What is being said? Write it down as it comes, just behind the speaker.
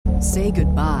Say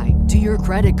goodbye to your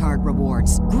credit card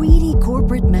rewards. Greedy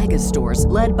corporate mega stores,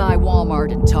 led by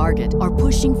Walmart and Target, are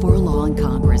pushing for a law in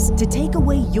Congress to take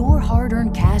away your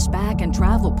hard-earned cash back and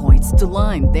travel points to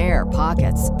line their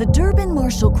pockets. The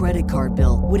Durbin-Marshall credit card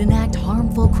bill would enact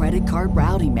harmful credit card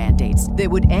routing mandates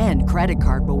that would end credit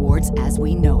card rewards as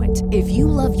we know it. If you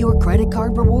love your credit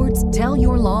card rewards, tell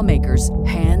your lawmakers,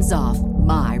 hands off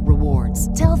my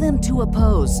rewards. Tell them to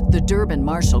oppose the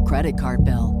Durbin-Marshall credit card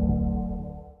bill.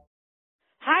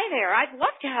 Hi there. I'd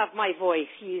love to have my voice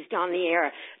used on the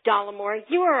air. Dollamore,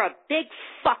 you are a big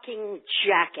fucking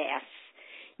jackass.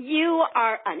 You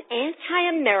are an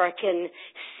anti-American,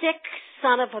 sick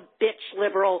son of a bitch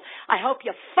liberal. I hope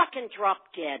you fucking drop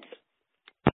dead.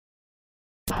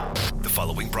 The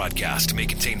following broadcast may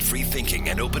contain free thinking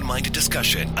and open-minded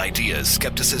discussion, ideas,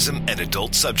 skepticism, and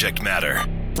adult subject matter.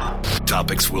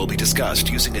 Topics will be discussed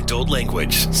using adult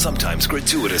language, sometimes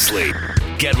gratuitously.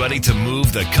 Get ready to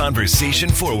move the conversation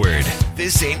forward.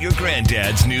 This ain't your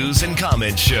granddad's news and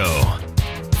comment show.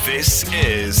 This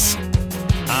is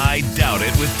I Doubt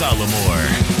It with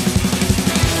Dollamore.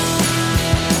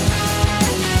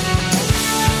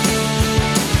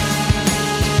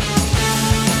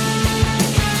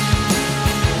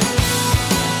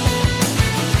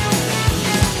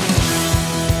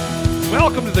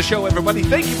 Welcome to the show, everybody.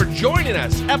 Thank you for joining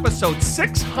us. Episode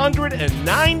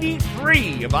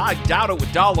 693 of I Doubt It with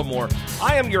Dollamore.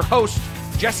 I am your host,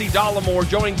 Jesse Dollamore,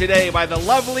 joined today by the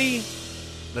lovely,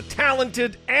 the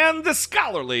talented, and the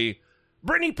scholarly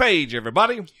Brittany Page,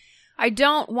 everybody. I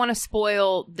don't want to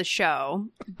spoil the show,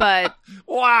 but...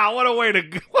 Wow, what a way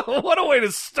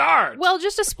to start. Well,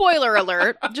 just a spoiler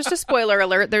alert.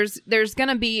 There's going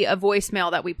to be a voicemail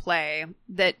that we play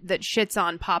that shits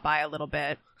on Popeye a little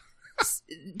bit.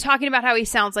 Talking about how he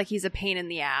sounds like he's a pain in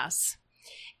the ass.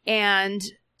 And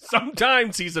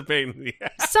sometimes he's a pain in the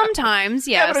ass. Sometimes,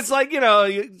 yes. Yeah, but it's like,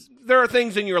 there are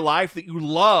things in your life that you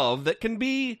love that can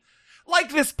be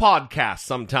like this podcast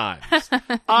sometimes.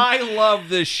 I love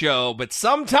this show, but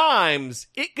sometimes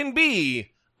it can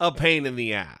be a pain in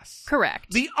the ass.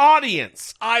 Correct. The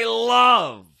audience I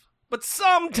love, but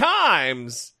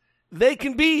sometimes they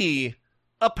can be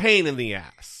a pain in the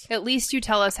ass. At least you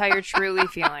tell us how you're truly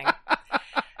feeling.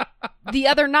 The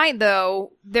other night,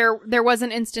 though, there was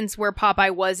an instance where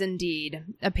Popeye was indeed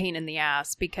a pain in the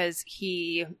ass because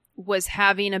he was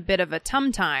having a bit of a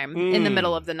tum time in the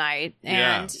middle of the night.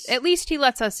 And At least he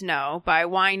lets us know by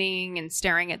whining and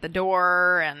staring at the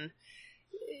door and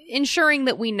ensuring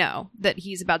that we know that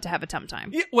he's about to have a tum time.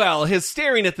 Yeah, well, his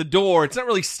staring at the door, it's not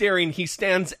really staring. He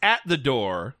stands at the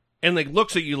door and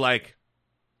looks at you like,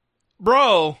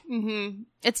 bro. Mm-hmm.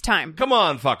 It's time. Come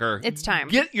on, fucker. It's time.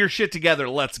 Get your shit together.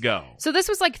 Let's go. So this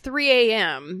was like 3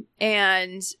 a.m.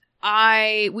 and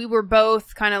we were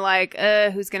both kind of like,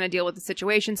 who's going to deal with the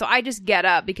situation? So I just get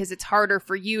up because it's harder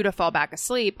for you to fall back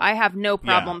asleep. I have no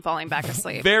problem falling back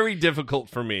asleep. Very difficult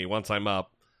for me once I'm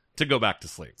up to go back to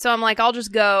sleep. So I'm like, I'll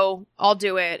just go. I'll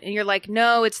do it. And you're like,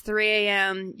 no, it's 3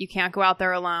 a.m. You can't go out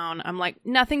there alone. I'm like,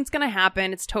 nothing's going to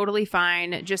happen. It's totally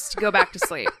fine. Just go back to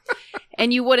sleep.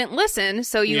 And you wouldn't listen,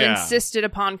 so you insisted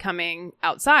upon coming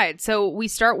outside. So we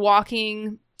start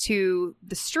walking to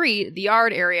the street, the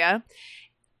yard area.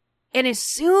 And as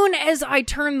soon as I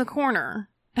turn the corner,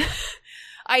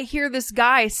 I hear this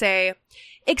guy say,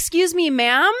 "Excuse me,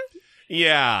 ma'am?"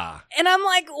 Yeah. And I'm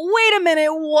like, wait a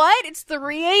minute, what? It's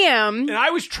 3 a.m. And I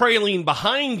was trailing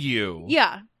behind you.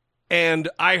 Yeah. And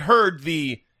I heard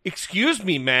the, "Excuse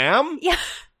me, ma'am?" Yeah.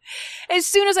 As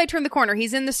soon as I turn the corner,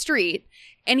 he's in the street.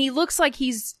 And he looks like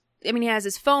he has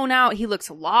his phone out. He looks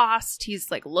lost.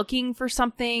 He's like looking for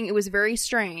something. It was very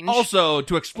strange. Also,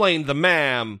 to explain the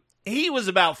ma'am, he was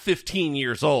about 15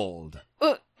 years old.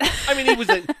 I mean,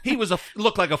 he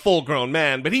looked like a full-grown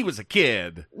man, but he was a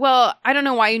kid. Well, I don't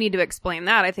know why you need to explain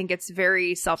that. I think it's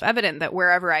very self-evident that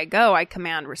wherever I go, I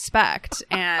command respect,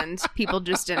 and people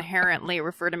just inherently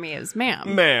refer to me as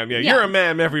ma'am. Ma'am, yeah. You're a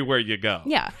ma'am everywhere you go.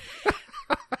 Yeah.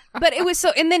 But it was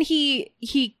so, and then he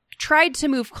tried to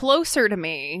move closer to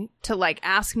me to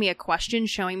ask me a question,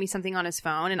 showing me something on his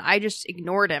phone, and I just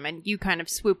ignored him, and you kind of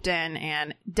swooped in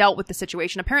and dealt with the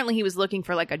situation. Apparently he was looking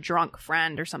for a drunk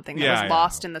friend or something that was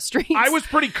lost in the streets. I was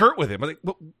pretty curt with him. I was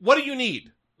like, what do you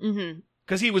need? Mm-hmm.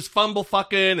 Because he was fumble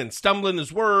fucking and stumbling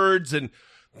his words and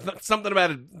something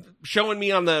about it showing me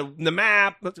on the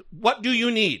map. What do you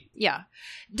need? Yeah.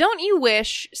 Don't you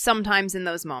wish sometimes in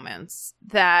those moments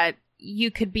that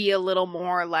you could be a little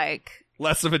more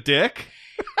less of a dick?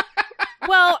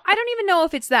 Well, I don't even know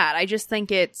if it's that. I just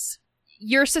think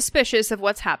you're suspicious of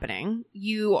what's happening.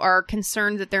 You are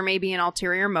concerned that there may be an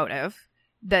ulterior motive,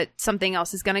 that something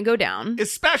else is going to go down.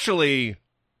 Especially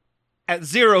at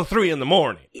 03 in the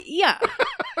morning. Yeah.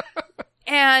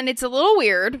 And it's a little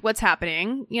weird what's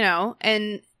happening, you know,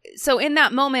 and so in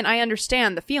that moment, I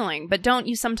understand the feeling, but don't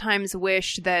you sometimes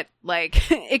wish that, like,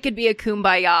 it could be a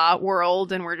kumbaya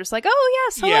world and we're just like, oh,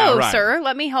 yes, hello, sir.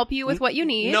 Let me help you with what you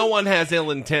need. No one has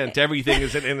ill intent. Everything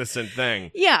is an innocent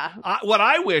thing. Yeah. What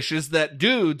I wish is that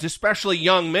dudes, especially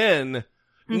young men,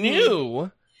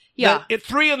 knew that at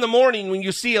 3 in the morning when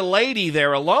you see a lady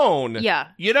there alone,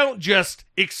 you don't just,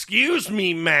 excuse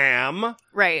me, ma'am.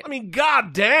 Right. I mean,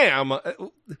 goddamn.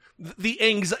 The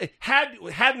anxiety,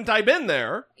 hadn't I been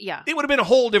there, it would have been a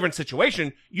whole different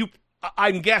situation.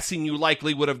 I'm guessing you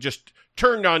likely would have just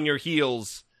turned on your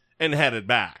heels and headed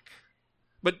back.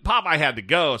 But Popeye had to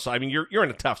go, so I mean, you're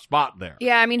in a tough spot there.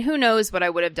 Yeah, I mean, who knows what I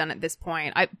would have done at this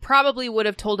point. I probably would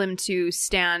have told him to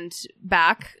stand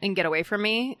back and get away from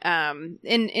me,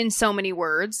 in so many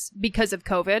words, because of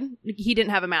COVID. He didn't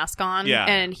have a mask on,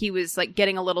 and he was, like,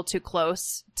 getting a little too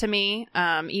close to me,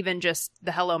 even just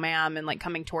the hello, ma'am, and, like,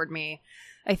 coming toward me.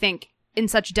 I think in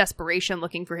such desperation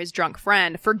looking for his drunk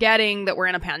friend, forgetting that we're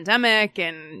in a pandemic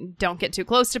and don't get too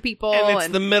close to people. And it's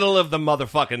the middle of the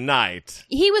motherfucking night.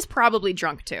 He was probably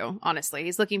drunk too, honestly.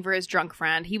 He's looking for his drunk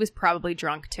friend. He was probably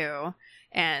drunk too.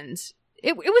 And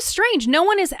it was strange. No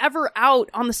one is ever out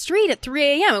on the street at 3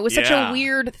 a.m. It was such a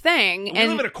weird thing. We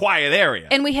live in a quiet area.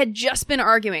 And we had just been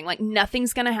arguing, like,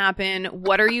 nothing's going to happen.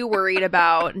 What are you worried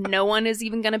about? No one is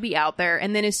even going to be out there.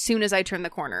 And then as soon as I turn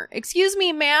the corner, excuse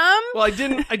me, ma'am? Well, I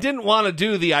didn't want to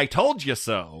do the I told you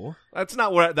so. That's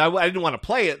not what I didn't want to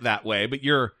play it that way, but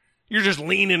you're just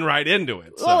leaning right into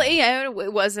it. So. Well, yeah,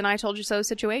 it was an I told you so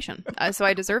situation. So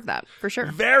I deserve that, for sure.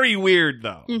 Very weird,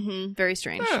 though. Very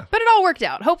strange. Yeah. But it all worked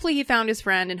out. Hopefully he found his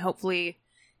friend, and hopefully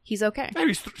he's okay. Yeah,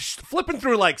 he's flipping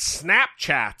through, like,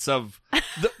 Snapchats of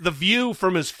the view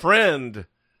from his friend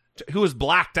who was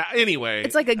blacked out. Anyway.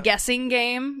 It's like a guessing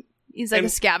game. He's like a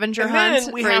scavenger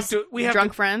hunt for his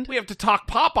drunk friend. We have to talk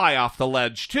Popeye off the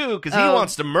ledge, too, because he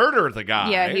wants to murder the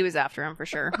guy. Yeah, he was after him for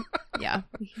sure. Yeah.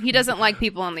 He doesn't like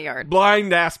people in the yard.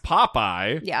 Blind-ass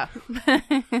Popeye. Yeah.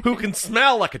 Who can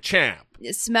smell like a champ.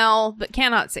 Smell, but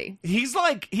cannot see. He's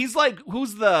like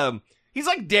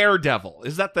Daredevil.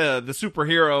 Is that the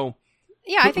superhero?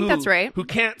 Yeah, I think that's right. Who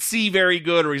can't see very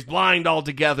good, or he's blind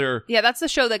altogether. Yeah, that's the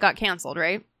show that got canceled,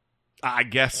 right? I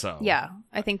guess so. Yeah,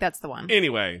 I think that's the one.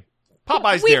 Anyway,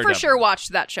 Popeye's we Daredevil. for sure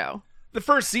watched that show. The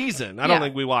first season. I don't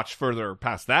think we watched further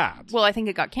past that. Well, I think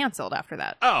it got canceled after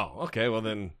that. Oh, okay. Well,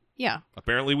 then. Yeah.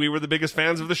 Apparently we were the biggest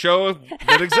fans of the show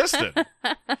that existed.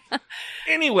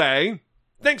 Anyway,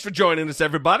 thanks for joining us,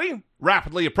 everybody.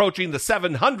 Rapidly approaching the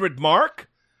 700 mark.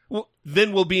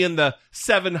 Then we'll be in the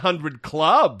 700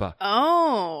 Club.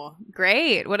 Oh,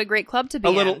 great. What a great club to be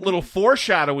in. A little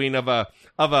foreshadowing of a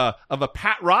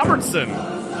Pat Robertson.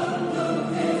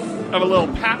 Of a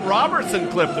little Pat Robertson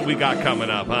clip that we got coming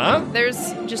up, huh?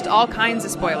 There's just all kinds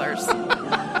of spoilers.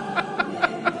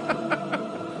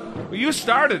 Well, you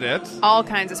started it. All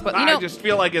kinds of spoilers. I just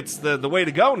feel like it's the way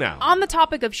to go now. On the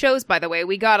topic of shows, by the way,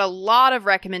 we got a lot of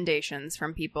recommendations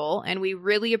from people, and we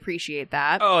really appreciate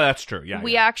that. Oh, that's true. Yeah.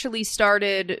 We actually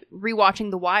started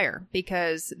rewatching The Wire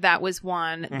because that was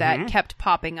one that kept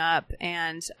popping up,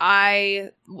 and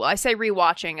I say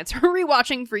rewatching. It's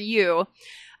rewatching for you.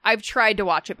 I've tried to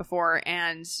watch it before,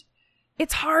 and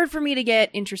it's hard for me to get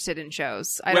interested in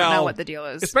shows. I don't know what the deal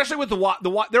is. Especially with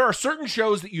there are certain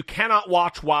shows that you cannot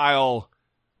watch while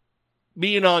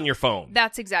being on your phone.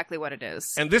 That's exactly what it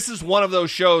is. And this is one of those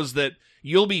shows that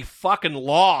you'll be fucking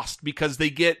lost because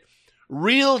they get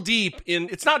real deep in.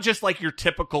 It's not just like your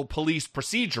typical police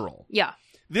procedural. Yeah.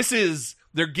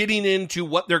 They're getting into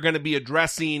what they're going to be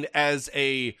addressing as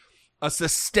a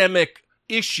systemic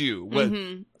issue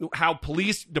with how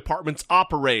police departments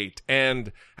operate.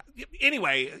 And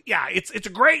anyway, yeah, it's a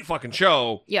great fucking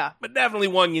show. Yeah. But definitely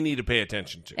one you need to pay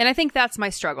attention to. And I think that's my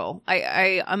struggle.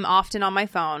 I'm often on my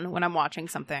phone when I'm watching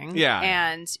something. Yeah.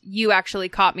 And you actually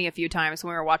caught me a few times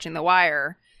when we were watching The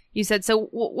Wire. You said, so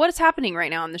what is happening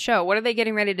right now in the show? What are they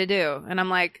getting ready to do? And I'm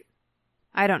like,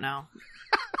 I don't know.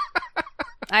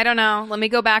 I don't know. Let me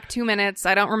go back 2 minutes.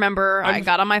 I don't remember. I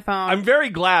got on my phone. I'm very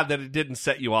glad that it didn't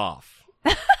set you off.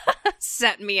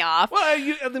 Set me off. Well,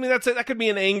 I mean, that could be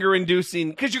an anger-inducing,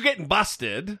 because you're getting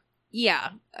busted. Yeah.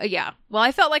 Well,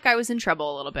 I felt like I was in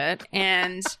trouble a little bit,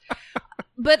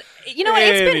 but you know,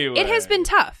 it has been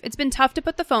tough. It's been tough to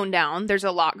put the phone down. There's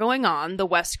a lot going on. The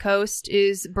West Coast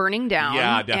is burning down.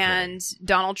 Yeah, definitely. And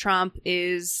Donald Trump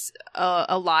is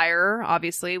a liar.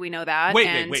 Obviously, we know that.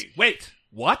 Wait.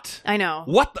 What? I know.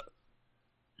 What the?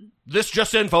 This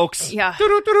just in, folks. Yeah.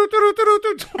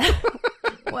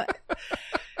 What?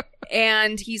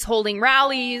 And he's holding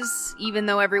rallies, even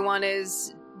though everyone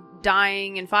is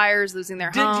dying in fires, losing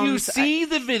their homes. Did you see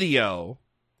the video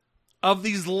of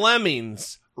these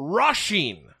lemmings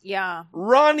rushing? Yeah.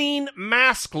 Running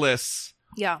maskless.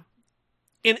 Yeah.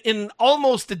 In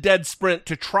almost a dead sprint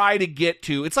to try to get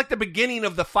to, it's like the beginning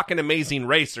of the fucking Amazing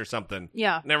Race or something.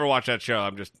 Yeah. Never watched that show.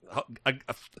 I'm just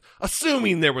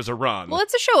assuming there was a run. Well,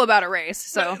 it's a show about a race,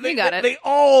 so you got it. They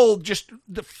all just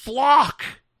flock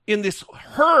in this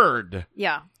herd.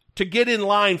 Yeah. To get in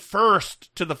line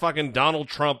first to the fucking Donald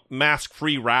Trump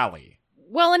mask-free rally.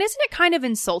 Well, and isn't it kind of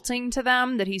insulting to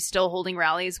them that he's still holding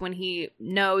rallies when he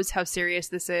knows how serious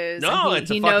this is? No, and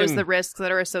he knows the risks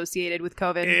that are associated with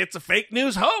COVID. It's a fake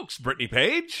news hoax, Brittany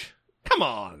Page. Come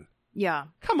on. Yeah.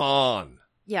 Come on.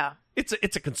 Yeah. It's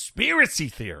a conspiracy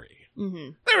theory. Mm-hmm.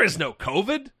 There is no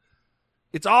COVID.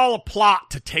 It's all a plot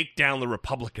to take down the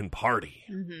Republican Party.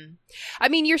 Mm-hmm. I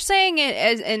mean, you're saying it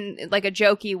as in like a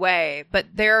jokey way, but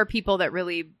there are people that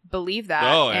really believe that.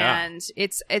 Oh, yeah. And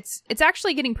it's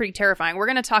actually getting pretty terrifying. We're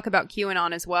going to talk about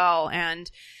QAnon as well,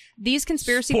 and these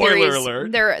conspiracy theories,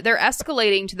 alert. they're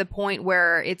escalating to the point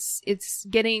where it's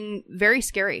getting very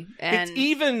scary. And it's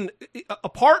even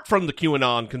apart from the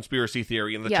QAnon conspiracy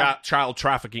theory and the child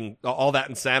trafficking, all that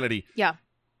insanity. Yeah.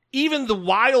 Even the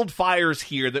wildfires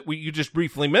here that you just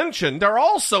briefly mentioned are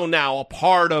also now a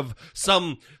part of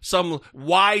some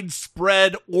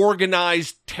widespread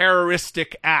organized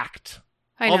terroristic act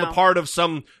on the part of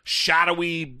some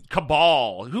shadowy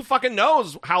cabal. Who fucking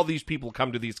knows how these people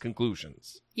come to these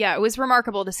conclusions? Yeah, it was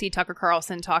remarkable to see Tucker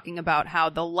Carlson talking about how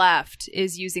the left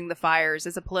is using the fires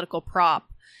as a political prop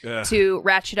to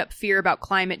ratchet up fear about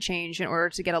climate change in order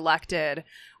to get elected,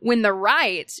 when the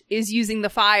right is using the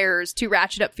fires to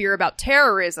ratchet up fear about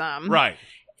terrorism, right,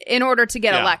 in order to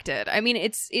get elected. I mean,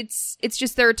 it's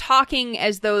just they're talking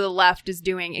as though the left is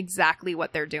doing exactly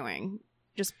what they're doing,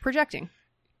 just projecting.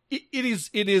 It is.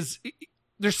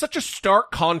 There's such a stark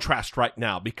contrast right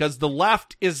now because the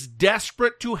left is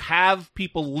desperate to have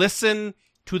people listen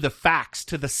to the facts,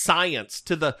 to the science,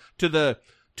 to the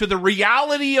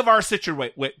reality of our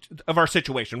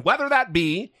situation, whether that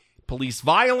be police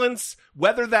violence,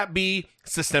 whether that be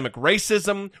systemic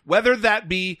racism, whether that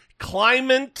be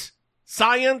climate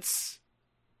science.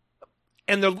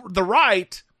 And the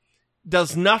right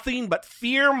does nothing but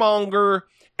fearmonger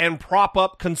and prop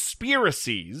up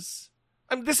conspiracies.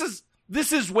 I mean, this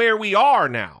is where we are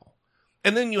now.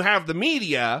 And then you have the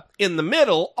media in the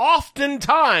middle,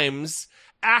 oftentimes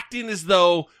acting as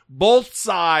though both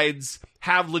sides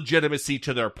have legitimacy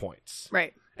to their points.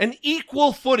 Right. An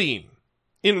equal footing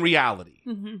in reality.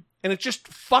 Mm-hmm. And it's just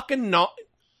fucking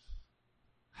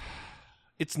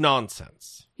it's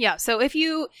nonsense. Yeah, so if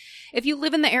you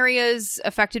live in the areas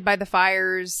affected by the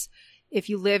fires, if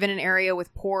you live in an area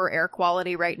with poor air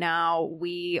quality right now,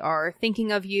 we are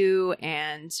thinking of you,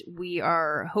 and we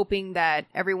are hoping that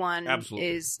everyone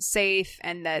is safe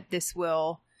and that this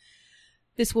will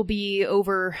be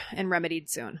over and remedied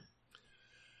soon.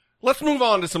 Let's move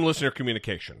on to some listener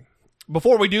communication.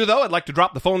 Before we do, though, I'd like to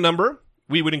drop the phone number.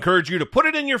 We would encourage you to put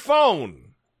it in your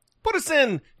phone. Put us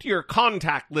in to your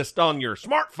contact list on your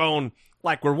smartphone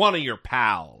like we're one of your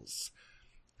pals.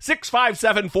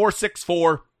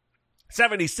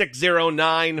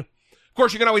 657-464-7609. Of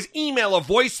course, you can always email a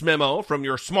voice memo from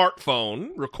your smartphone,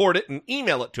 record it, and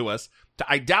email it to us to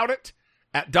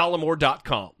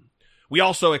idoubt@dollamore.com. We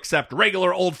also accept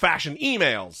regular old-fashioned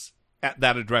emails at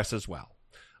that address as well.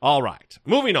 All right,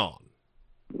 moving on.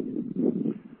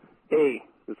 Hey,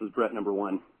 this is Brett number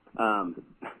 1. I'm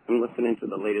listening to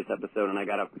the latest episode, and I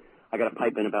got a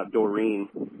pipe in about Doreen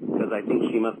because I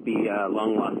think she must be a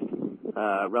long-lost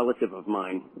relative of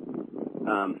mine.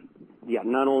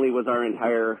 Not only was our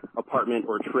entire apartment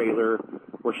or trailer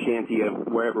or shanty of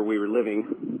wherever we were living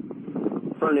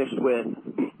furnished with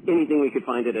anything we could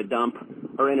find at a dump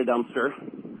or in a dumpster,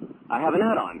 I have an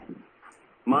add-on.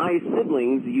 My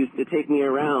siblings used to take me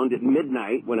around at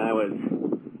midnight when I was,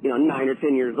 9 or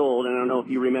 10 years old. And I don't know if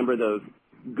you remember those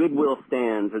Goodwill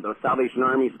stands or those Salvation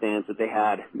Army stands that they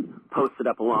had posted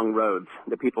up along roads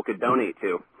that people could donate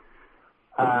to.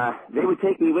 They would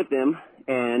take me with them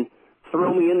and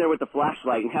throw me in there with a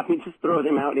flashlight and have me just throw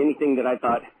them out anything that I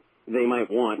thought they might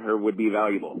want or would be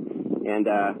valuable. And,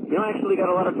 I actually got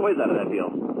a lot of toys out of that deal.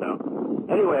 So,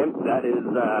 anyway, that is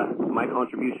my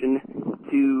contribution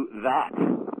to that.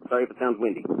 Sorry if it sounds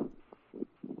windy.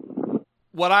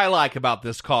 What I like about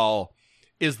this call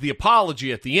is the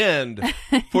apology at the end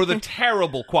for the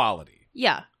terrible quality.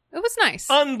 Yeah, it was nice.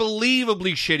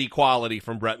 Unbelievably shitty quality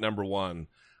from Brett number 1.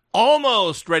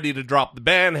 Almost ready to drop the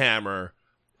banhammer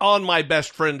on my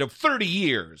best friend of 30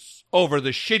 years over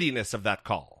the shittiness of that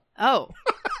call. Oh.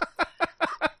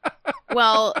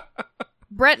 Well,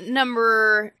 Brett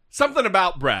number something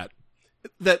about Brett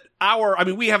that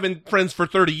we have been friends for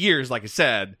 30 years, like I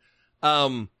said.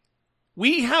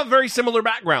 We have very similar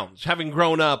backgrounds, having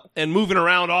grown up and moving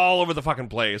around all over the fucking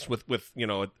place with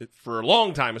for a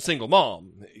long time, a single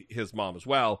mom, his mom as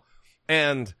well.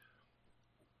 And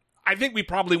I think we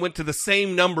probably went to the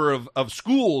same number of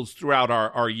schools throughout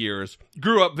our years,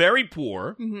 grew up very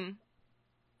poor. Mm-hmm.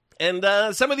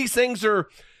 And some of these things are,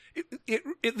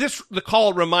 the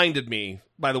call reminded me,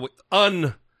 by the way,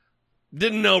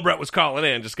 didn't know Brett was calling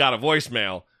in, just got a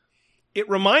voicemail. It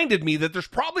reminded me that there's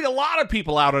probably a lot of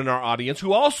people out in our audience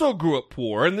who also grew up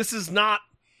poor, and this is not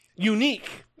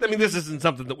unique. I mean, this isn't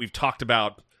something that we've talked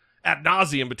about ad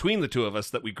nauseum between the two of us,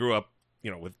 that we grew up,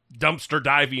 with dumpster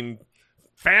diving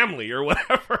family or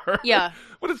whatever. Yeah.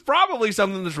 But it's probably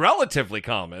something that's relatively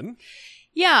common.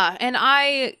 Yeah, and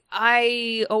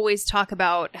I always talk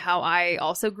about how I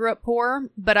also grew up poor,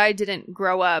 but I didn't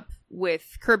grow up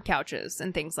with curb couches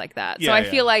and things like that. So I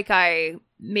feel like I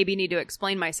maybe need to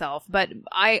explain myself, but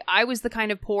I was the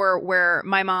kind of poor where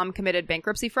my mom committed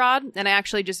bankruptcy fraud, and I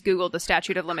actually just Googled the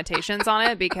statute of limitations on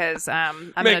it because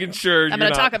I'm going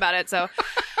to talk about it. So,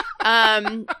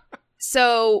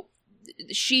 so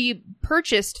she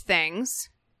purchased things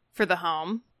for the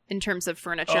home in terms of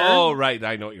furniture. Oh, right.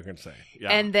 I know what you're going to say. Yeah.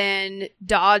 And then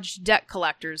dodged debt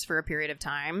collectors for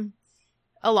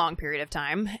a long period of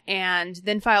time, and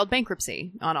then filed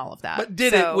bankruptcy on all of that. But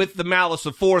did it with the malice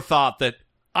of forethought that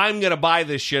I'm going to buy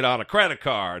this shit on a credit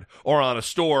card or on a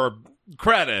store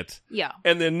credit,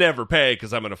 and then never pay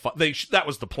because I'm going to. That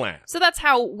was the plan. So that's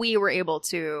how we were able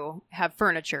to have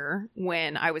furniture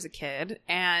when I was a kid.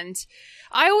 And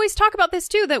I always talk about this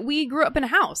too, that we grew up in a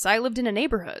house. I lived in a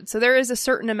neighborhood, so there is a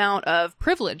certain amount of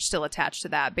privilege still attached to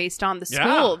that, based on the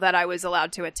school that I was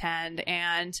allowed to attend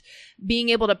and being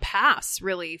able to pass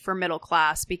really for middle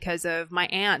class because of my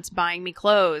aunt buying me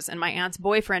clothes and my aunt's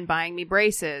boyfriend buying me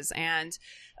braces and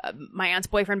my aunt's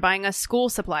boyfriend buying us school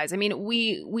supplies. I mean,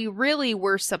 we really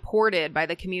were supported by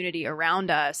the community around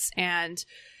us. And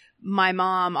my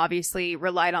mom obviously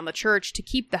relied on the church to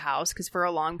keep the house because for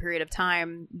a long period of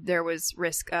time, there was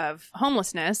risk of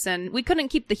homelessness and we couldn't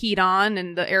keep the heat on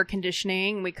and the air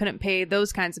conditioning. We couldn't pay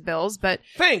those kinds of bills, but...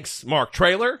 Thanks, Mark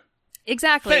Traylor.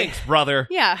 Exactly. Thanks, brother.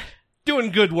 Yeah.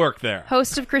 Doing good work there.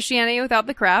 Host of Christianity Without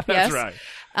the Crap, That's yes. right.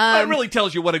 That really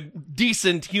tells you what a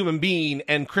decent human being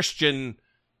and Christian...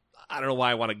 I don't know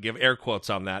why I want to give air quotes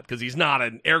on that because he's not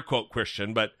an air quote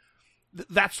Christian, but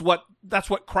that's what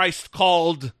Christ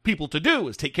called people to do,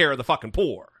 is take care of the fucking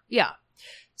poor. Yeah.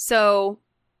 So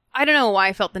I don't know why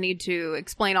I felt the need to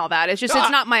explain all that. It's just it's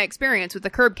not my experience with the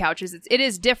curb couches. It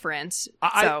is different.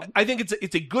 I think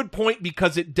it's a good point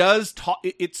because it does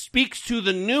it speaks to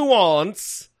the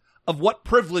nuance of what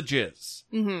privilege is.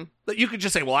 Mm-hmm. That you could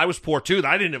just say, well, I was poor too.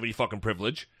 I didn't have any fucking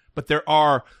privilege. But there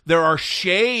are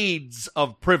shades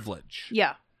of privilege.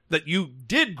 Yeah. That you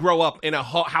did grow up in a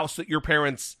house that your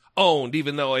parents owned,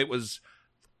 even though it was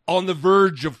on the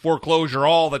verge of foreclosure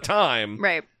all the time.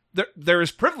 Right. There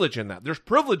is privilege in that. There's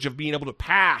privilege of being able to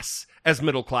pass as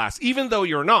middle class, even though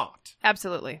you're not.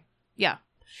 Absolutely. Yeah.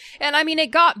 And I mean,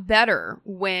 it got better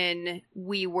when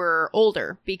we were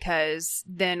older because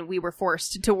then we were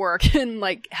forced to work and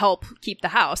help keep the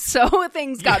house. So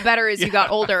things got better as you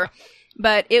got older.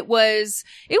 But it was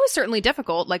certainly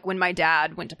difficult, like when my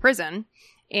dad went to prison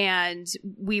and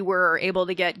we were able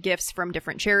to get gifts from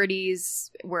different charities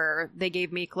where they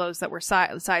gave me clothes that were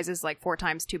sizes 4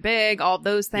 times too big, all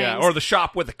those things. Yeah, or the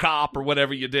shop with a cop or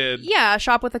whatever you did. Yeah,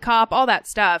 shop with a cop, all that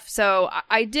stuff. So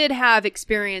I did have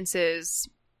experiences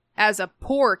as a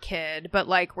poor kid, but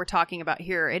like we're talking about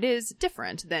here, it is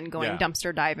different than going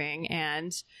dumpster diving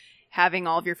and having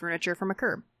all of your furniture from a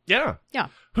curb. Yeah. Yeah.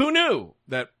 Who knew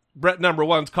that Brett number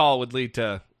one's call would lead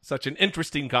to such an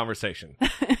interesting conversation?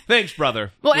 Thanks,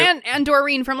 brother. Well, and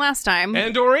Doreen from last time.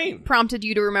 And Doreen. Prompted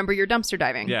you to remember your dumpster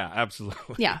diving. Yeah,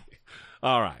 absolutely. Yeah.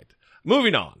 All right.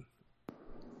 Moving on.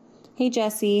 Hey,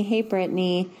 Jesse. Hey,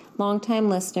 Brittany. Long-time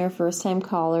listener, first-time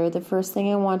caller. The first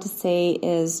thing I want to say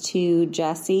is to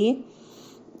Jesse,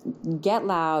 get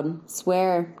loud,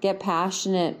 swear, get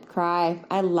passionate, cry.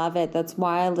 I love it. That's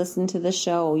why I listen to the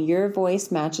show. Your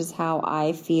voice matches how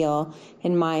I feel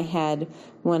in my head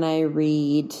when I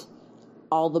read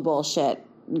all the bullshit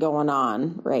going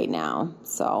on right now.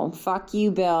 So fuck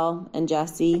you, Bill, and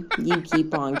Jesse. You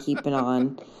keep on keeping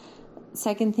on.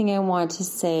 Second thing I want to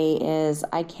say is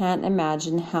I can't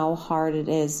imagine how hard it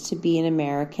is to be an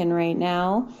American right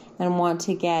now and want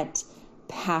to get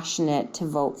passionate to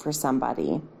vote for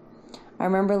somebody. I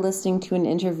remember listening to an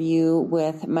interview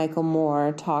with Michael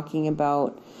Moore talking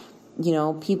about,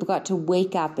 people got to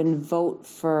wake up and vote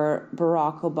for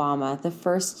Barack Obama, the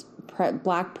first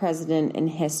black president in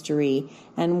history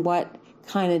and what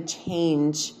kind of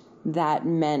change that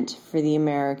meant for the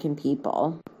American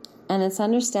people. And it's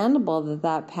understandable that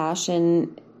that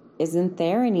passion isn't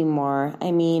there anymore.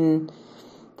 I mean,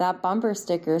 that bumper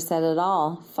sticker said it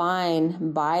all.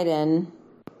 Fine, Biden.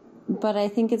 But I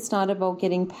think it's not about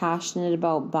getting passionate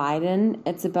about Biden.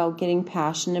 It's about getting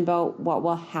passionate about what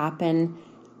will happen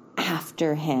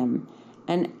after him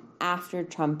and after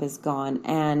Trump is gone,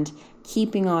 and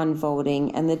keeping on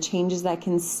voting and the changes that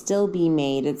can still be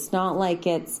made. It's not like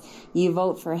it's you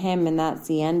vote for him and that's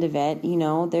the end of it. You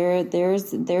know,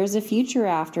 there's a future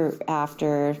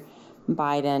after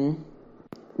Biden.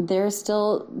 There's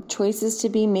still choices to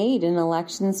be made and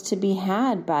elections to be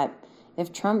had, but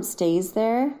if Trump stays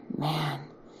there, man,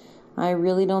 I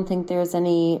really don't think there's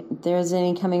any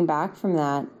coming back from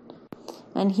that.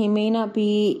 And he may not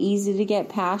be easy to get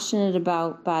passionate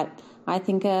about, but I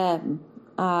think a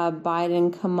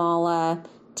Biden-Kamala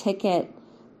ticket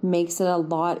makes it a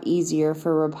lot easier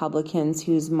for Republicans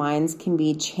whose minds can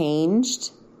be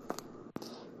changed,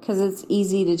 because it's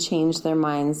easy to change their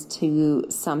minds to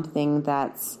something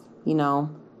that's, you know,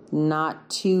 not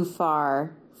too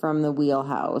far from the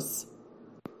wheelhouse.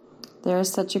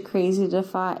 There's such a crazy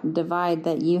divide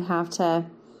that you have to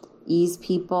ease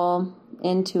people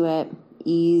into it.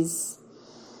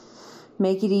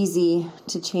 Make it easy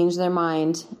to change their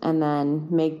mind and then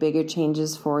make bigger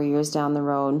changes 4 years down the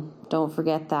road. Don't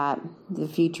forget that. The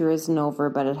future isn't over,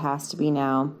 but it has to be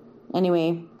now.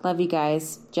 Anyway, love you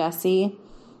guys. Jesse,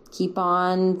 keep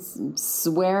on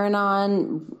swearing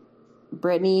on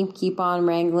Brittany. Keep on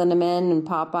wrangling him in. And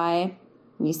Popeye,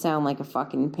 you sound like a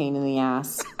fucking pain in the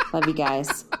ass. Love you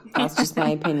guys. That's just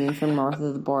my opinion from north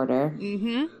of the border.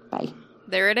 Mm-hmm. Bye.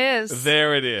 There it is.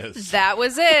 There it is. That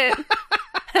was it.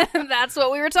 That's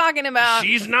what we were talking about.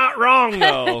 She's not wrong,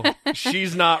 though.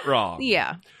 She's not wrong.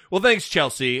 Yeah. Well, thanks,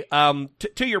 Chelsea. To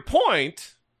your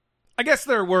point, I guess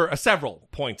there were several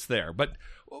points there, but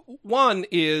one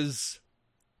is,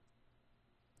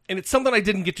 and it's something I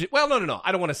didn't get to. Well, no.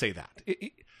 I don't want to say that.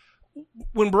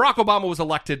 When Barack Obama was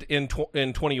elected in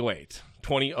 2008,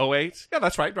 2008? Yeah,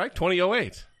 that's right,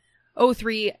 2008.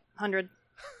 0300.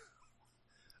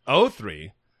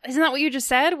 03? Isn't that what you just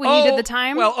said when you did the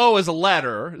time? Well, O is a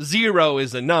letter, 0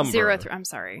 is a number. I'm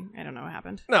sorry. I don't know what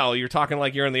happened. No, you're talking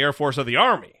like you're in the Air Force or the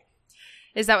Army.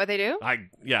 Is that what they do?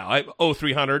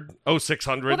 0300,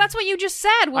 0600. Well, that's what you just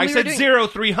said when we were doing...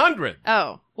 0300.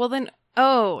 Oh, well then...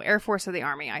 Oh, Air Force or the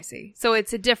Army, I see. So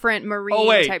it's a different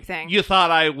Marine type thing. You thought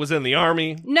I was in the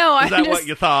Army? No, Is that what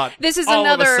you thought? This is all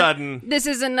another, of a sudden. This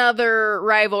is another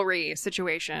rivalry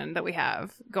situation that we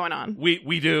have going on.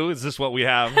 We do? Is this what we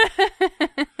have?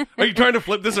 Are you trying to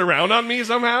flip this around on me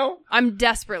somehow? I'm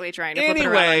desperately trying to flip it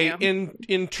around on you.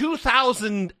 in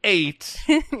 2008,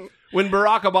 when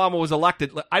Barack Obama was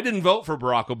elected, I didn't vote for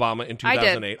Barack Obama in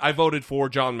 2008. I voted for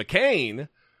John McCain.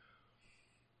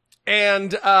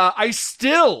 And I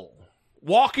still,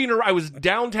 walking around, I was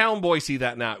downtown Boise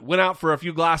that night, went out for a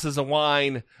few glasses of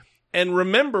wine, and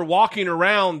remember walking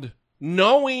around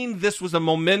knowing this was a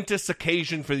momentous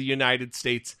occasion for the United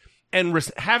States and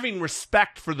having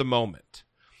respect for the moment.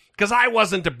 Because I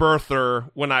wasn't a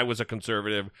birther when I was a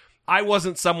conservative. I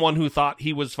wasn't someone who thought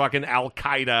he was fucking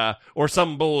Al-Qaeda or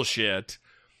some bullshit.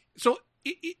 So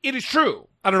it is true.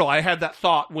 I don't know. I had that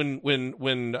thought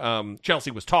when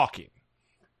Chelsea was talking.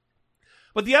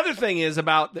 But the other thing is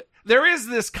about there is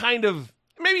this kind of,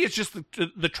 maybe it's just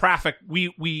the traffic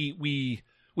we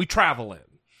travel in.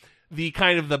 The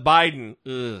kind of the Biden,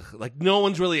 like no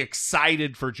one's really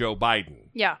excited for Joe Biden.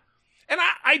 Yeah. And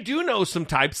I do know some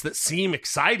types that seem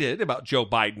excited about Joe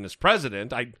Biden as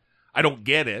president. I don't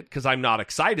get it because I'm not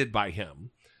excited by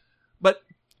him. But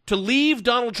to leave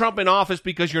Donald Trump in office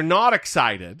because you're not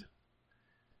excited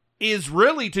is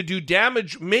really to do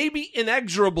damage, maybe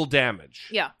inexorable damage.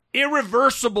 Yeah.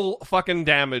 Irreversible fucking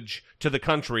damage to the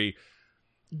country,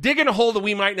 digging a hole that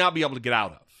we might not be able to get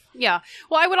out of. Yeah.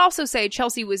 Well, I would also say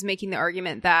Chelsea was making the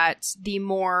argument that the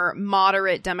more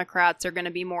moderate Democrats are going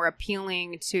to be more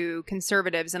appealing to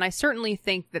conservatives. And I certainly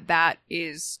think that that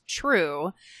is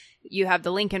true. You have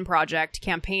the Lincoln Project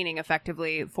campaigning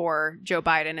effectively for Joe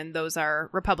Biden, and those are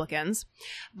Republicans.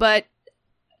 But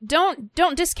don't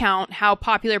discount how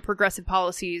popular progressive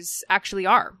policies actually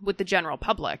are with the general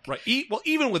public. Right. Well,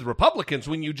 even with Republicans,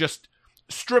 when you just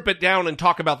strip it down and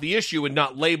talk about the issue and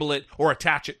not label it or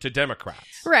attach it to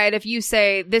Democrats. Right. If you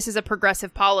say, this is a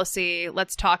progressive policy,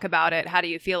 let's talk about it. How do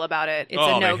you feel about it? It's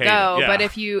a no-go. Yeah. But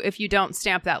if you don't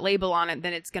stamp that label on it,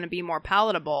 then it's going to be more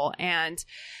palatable. And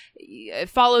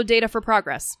follow Data for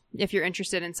Progress if you're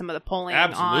interested in some of the polling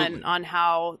on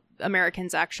how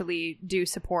Americans actually do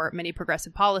support many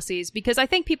progressive policies, because I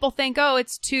think people think, oh,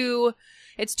 it's too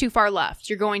far left.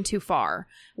 You're going too far.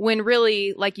 When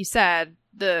really, like you said,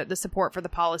 the support for the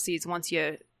policies, once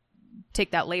you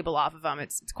take that label off of them,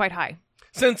 it's quite high.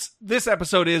 Since this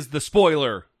episode is the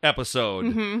spoiler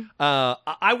episode,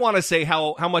 I want to say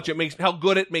how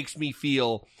good it makes me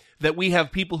feel that we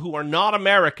have people who are not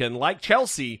American, like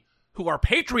Chelsea, who are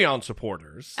Patreon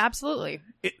supporters. Absolutely.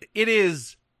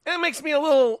 It makes me a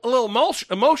little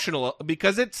emotional,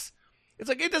 because it's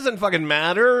like, it doesn't fucking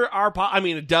matter.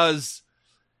 It does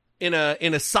in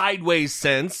a sideways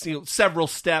sense, several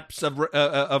steps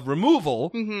of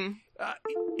removal.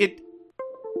 It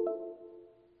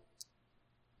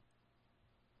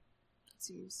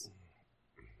seems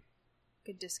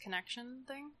good disconnection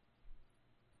thing.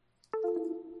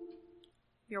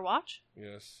 Your watch?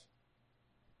 Yes.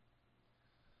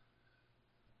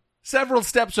 Several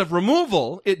steps of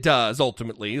removal, it does,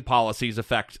 ultimately. The policies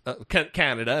affect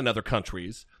Canada and other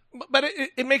countries. But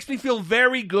it makes me feel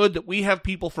very good that we have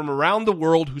people from around the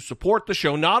world who support the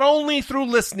show, not only through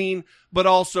listening, but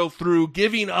also through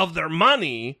giving of their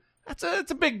money.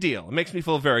 It's a big deal. It makes me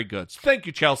feel very good. So thank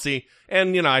you, Chelsea.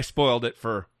 And, I spoiled it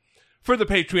for the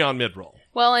Patreon mid-roll.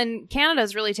 Well, and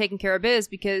Canada's really taking care of biz,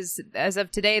 because as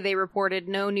of today, they reported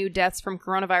no new deaths from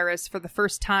coronavirus for the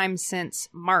first time since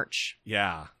March.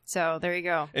 Yeah. So there you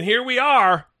go. And here we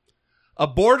are, a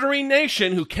bordering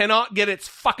nation who cannot get its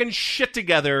fucking shit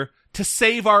together to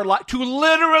save our to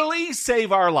literally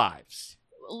save our lives.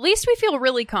 At least we feel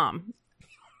really calm.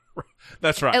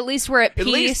 That's right. At least we're at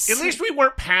peace. At least we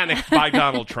weren't panicked by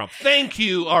Donald Trump. Thank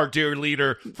you, our dear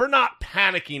leader, for not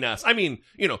panicking us.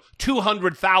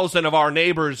 200,000 of our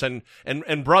neighbors and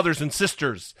brothers and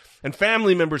sisters and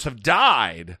family members have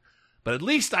died. But at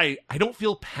least I don't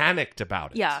feel panicked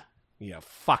about it. Yeah. You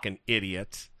fucking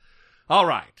idiot. All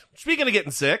right. Speaking of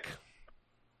getting sick.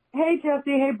 Hey,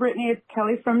 Jesse. Hey, Brittany. It's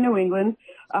Kelly from New England.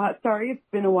 Sorry, it's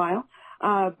been a while.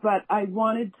 But I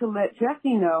wanted to let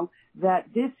Jesse know that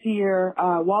this year,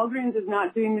 Walgreens is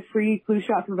not doing the free flu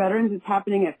shot for veterans. It's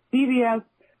happening at CVS,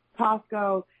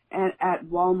 Costco, and at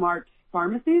Walmart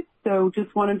pharmacies. So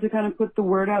just wanted to kind of put the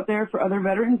word out there for other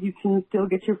veterans. You can still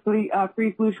get your free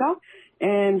flu shot,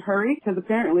 and hurry, because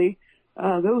apparently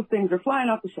those things are flying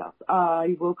off the shelf.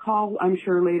 You will call, I'm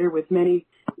sure, later with many,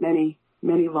 many,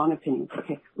 many long opinions.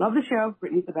 Okay. Love the show.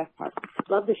 Brittany's the best part.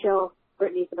 Love the show.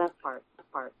 Brittany's the best part.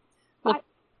 Well,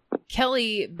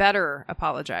 Kelly better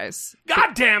apologize.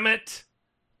 God damn it!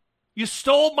 You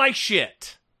stole my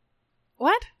shit.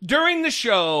 What? During the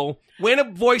show, when a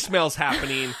voicemail's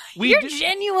happening, You're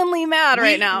genuinely mad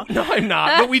right now. No, I'm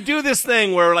not. But we do this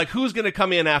thing where, who's going to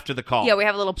come in after the call? Yeah, we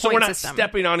have a little point system. So we're not system.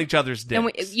 stepping on each other's dicks.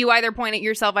 And you either point at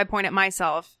yourself, I point at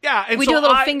myself. Yeah, and we so do a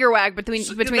little finger wag between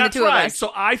the two of us.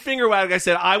 So I finger wag. I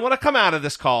said, I want to come out of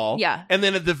this call. Yeah. And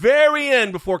then at the very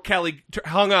end, before Kelly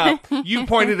hung up, you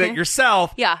pointed at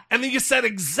yourself. Yeah. And then you said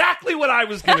exactly what I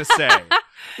was going to say,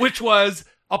 which was,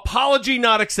 apology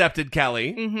not accepted,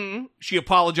 Kelly. Mm-hmm. She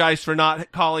apologized for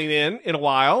not calling in a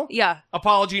while. Yeah.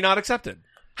 Apology not accepted.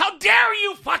 How dare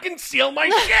you fucking steal my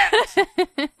shit?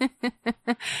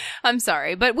 I'm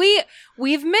sorry, but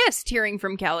we've missed hearing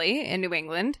from Kelly in New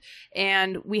England,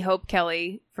 and we hope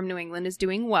Kelly from New England is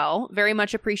doing well. Very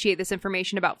much appreciate this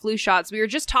information about flu shots. We were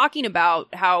just talking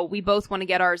about how we both want to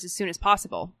get ours as soon as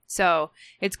possible. So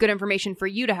it's good information for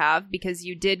you to have, because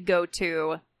you did go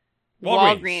to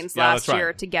Walgreens last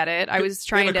year to get it. I was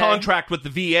trying to have a contract with the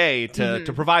VA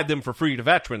to provide them for free to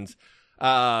veterans,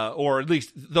 or at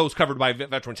least those covered by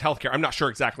veterans health care. I'm not sure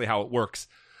exactly how it works,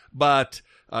 but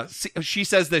she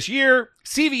says this year,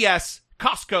 CVS,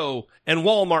 Costco, and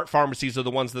Walmart pharmacies are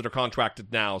the ones that are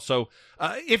contracted now. So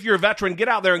if you're a veteran, get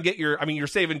out there and get you're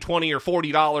saving $20 or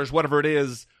 $40, whatever it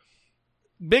is.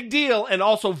 Big deal, and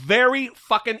also very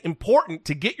fucking important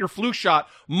to get your flu shot.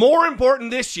 More important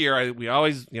this year. We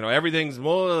always, everything's,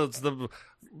 it's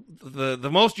the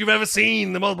most you've ever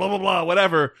seen, the most blah, blah, blah,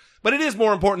 whatever. But it is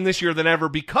more important this year than ever,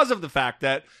 because of the fact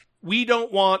that we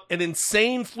don't want an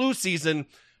insane flu season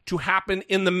to happen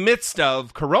in the midst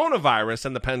of coronavirus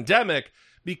and the pandemic,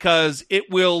 because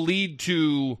it will lead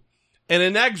to an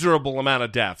inexorable amount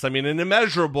of deaths. An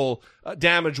immeasurable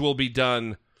damage will be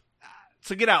done.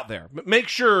 So get out there. Make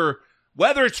sure,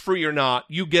 whether it's free or not,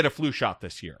 you get a flu shot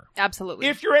this year. Absolutely.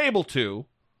 If you're able to,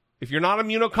 if you're not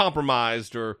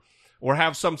immunocompromised or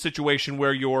have some situation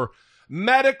where you're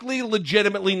medically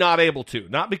legitimately not able to.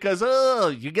 Not because,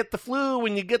 you get the flu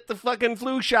when you get the fucking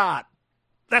flu shot.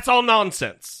 That's all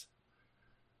nonsense.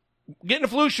 Getting a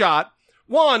flu shot,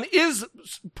 one, is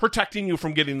protecting you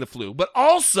from getting the flu, but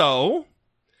also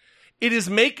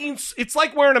it's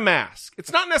like wearing a mask.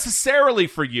 It's not necessarily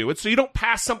for you. It's so you don't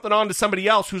pass something on to somebody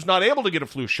else who's not able to get a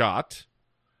flu shot,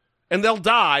 and they'll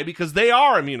die because they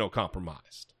are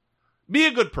immunocompromised. Be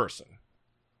a good person.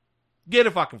 Get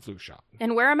a fucking flu shot.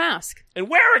 And wear a mask. And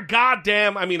wear a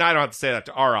goddamn, I don't have to say that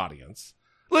to our audience.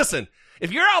 Listen,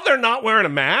 if you're out there not wearing a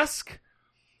mask,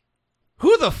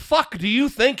 who the fuck do you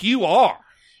think you are?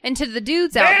 And to the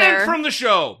dudes out there... Banned from the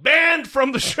show! Banned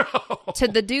from the show! To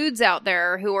the dudes out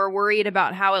there who are worried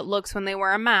about how it looks when they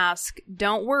wear a mask,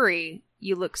 don't worry.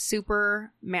 You look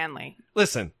super manly.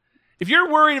 Listen, if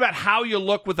you're worried about how you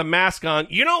look with a mask on,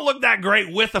 you don't look that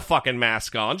great with a fucking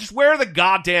mask on. Just wear the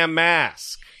goddamn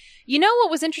mask. You know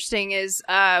what was interesting is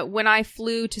when I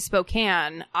flew to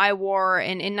Spokane, I wore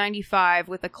an N95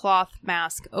 with a cloth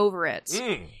mask over it.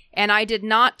 And I did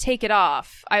not take it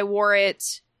off. I wore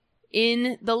it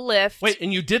in the lift. Wait,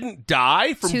 and you didn't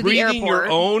die from breathing your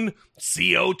own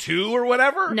CO2 or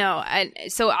whatever? No.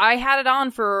 So I had it on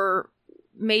for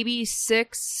maybe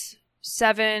 6,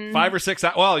 7... 5 or 6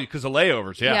 hours. Well, because of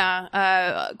layovers, yeah.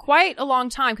 Yeah. Quite a long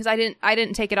time because I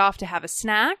didn't take it off to have a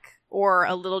snack or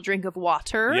a little drink of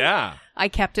water. Yeah. I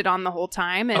kept it on the whole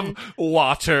time. And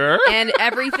water. And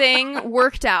everything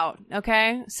worked out,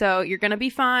 okay? So you're going to be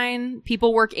fine.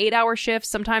 People work 8-hour shifts,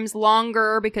 sometimes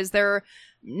longer, because they're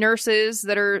nurses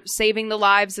that are saving the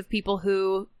lives of people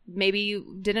who maybe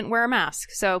didn't wear a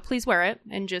mask. So please wear it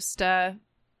and just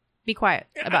be quiet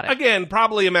about it. Again,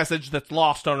 probably a message that's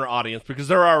lost on our audience because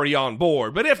they're already on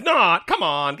board. But if not, come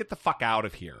on, get the fuck out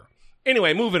of here.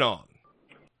 Anyway, moving on.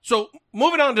 So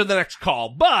moving on to the next call,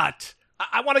 but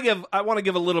I want to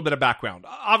give a little bit of background.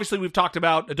 Obviously, we've talked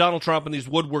about Donald Trump and these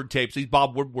Woodward tapes, these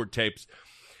Bob Woodward tapes,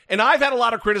 and I've had a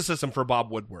lot of criticism for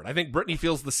Bob Woodward. I think Brittany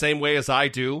feels the same way as I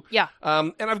do. Yeah.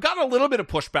 And I've gotten a little bit of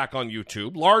pushback on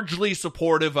YouTube, largely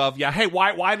supportive of, hey,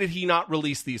 why did he not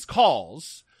release these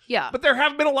calls? Yeah. But there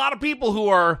have been a lot of people who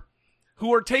are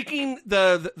taking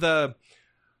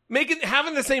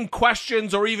having the same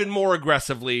questions or even more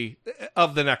aggressively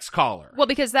of the next caller. Well,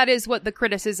 because that is what the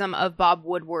criticism of Bob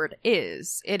Woodward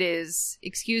is. It is,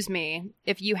 excuse me,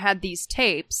 if you had these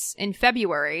tapes in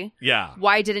February,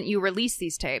 why didn't you release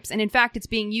these tapes? And in fact, it's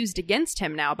being used against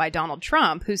him now by Donald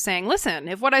Trump, who's saying, listen,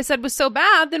 if what I said was so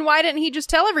bad, then why didn't he just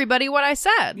tell everybody what I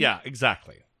said? Yeah,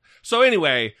 exactly. So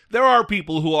anyway, there are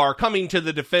people who are coming to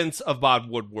the defense of Bob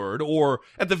Woodward, or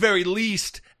at the very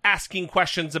least asking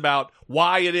questions about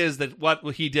why it is that what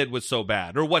he did was so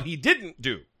bad, or what he didn't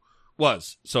do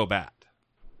was so bad.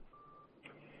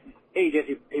 Hey,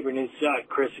 Jesse Abrams,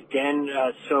 Chris again.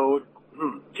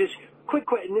 Just quick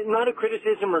question, not a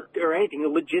criticism or anything, a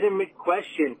legitimate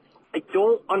question. I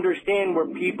don't understand where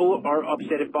people are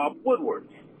upset at Bob Woodward.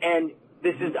 And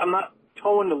I'm not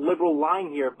towing the liberal line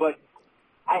here, but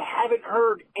I haven't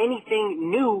heard anything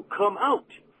new come out.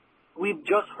 We've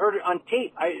just heard it on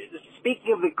tape.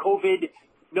 Speaking of the COVID,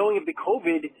 knowing of the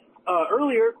COVID,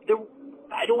 earlier,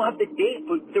 I don't have the date,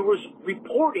 but there was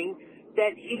reporting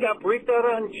that he got briefed out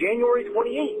on January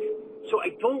 28th. So I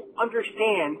don't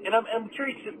understand, and I'm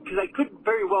curious, because I could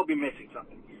very well be missing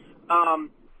something,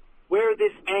 where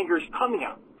this anger is coming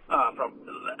out from.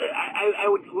 I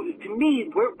would, to me,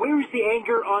 where is the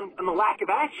anger on the lack of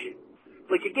action?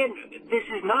 Like, again, this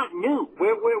is not new.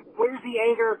 Where's the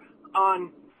anger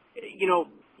on,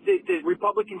 the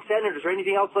Republican senators or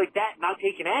anything else like that not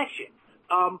taking action?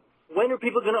 When are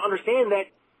people going to understand that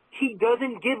he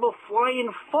doesn't give a flying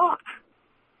fuck?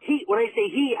 When I say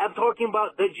he, I'm talking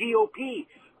about the GOP,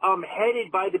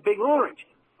 headed by the Big Orange,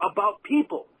 about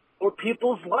people or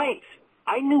people's lives.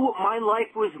 I knew what my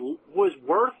life was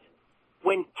worth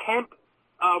when Kemp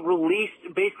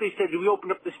basically said we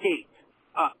opened up the state.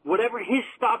 Whatever his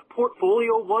stock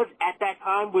portfolio was at that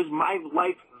time was my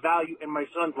life value and my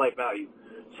son's life value.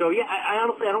 So, yeah, I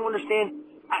honestly, I don't understand.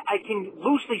 I can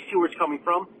loosely see where it's coming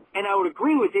from, and I would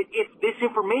agree with it if this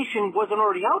information wasn't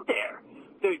already out there.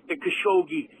 The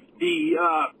Khashoggi, the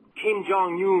Kim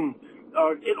Jong-un,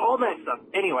 and all that stuff.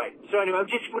 Anyway, I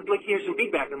just would like to hear some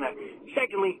feedback on that.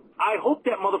 Secondly, I hope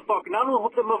that motherfucker, not only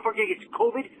hope that motherfucker gets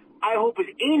COVID, I hope his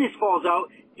anus falls out,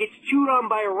 gets chewed on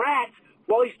by a rat,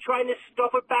 while he's trying to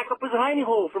stuff it back up his hiney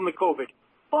hole from the COVID.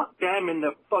 Fuck them and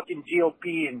the fucking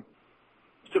GOP and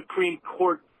Supreme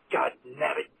Court. God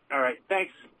damn it. All right,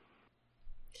 thanks.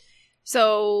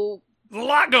 So, a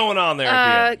lot going on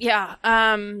there. Yeah.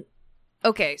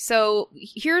 Okay, so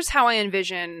here's how I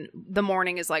envision the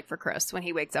morning is like for Chris when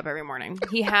he wakes up every morning.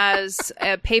 He has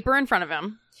a paper in front of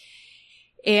him.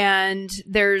 And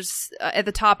there's, at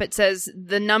the top it says,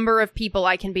 the number of people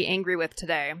I can be angry with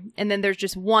today. And then there's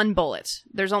just one bullet.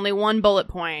 There's only one bullet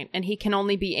point, and he can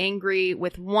only be angry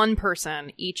with one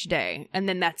person each day. And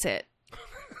then that's it.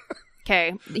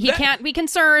 Okay. He can't be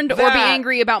concerned or be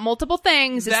angry about multiple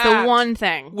things. It's the one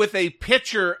thing. With a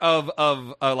pitcher of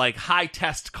like high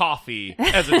test coffee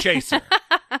as a chaser.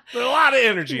 There's a lot of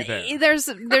energy there. There's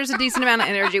a decent amount of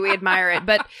energy. We admire it.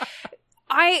 But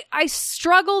I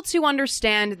struggle to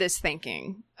understand this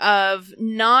thinking of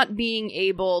not being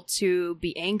able to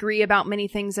be angry about many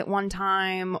things at one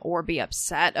time or be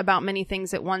upset about many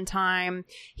things at one time.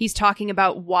 He's talking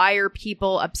about why are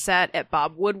people upset at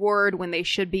Bob Woodward when they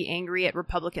should be angry at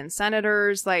Republican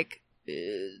senators. Like,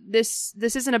 this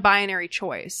isn't a binary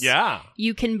choice. Yeah.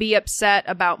 You can be upset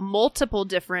about multiple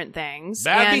different things.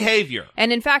 Bad behavior.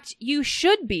 And in fact, you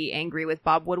should be angry with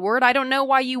Bob Woodward. I don't know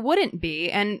why you wouldn't be.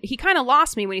 And he kind of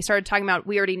lost me when he started talking about,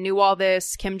 we already knew all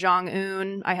this, Kim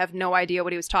Jong-un. I have no idea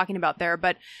what he was talking about there.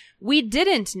 But we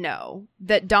didn't know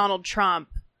that Donald Trump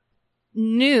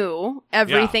knew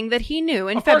everything that he knew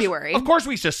in February. Of course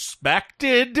we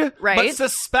suspected. Right. But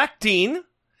suspecting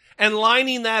and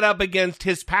lining that up against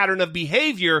his pattern of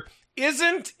behavior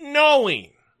isn't knowing.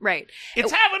 Right.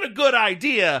 It's having a good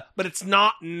idea, but it's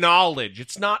not knowledge.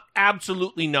 It's not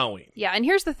absolutely knowing. Yeah, and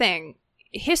here's the thing.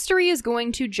 History is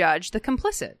going to judge the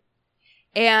complicit.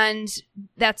 And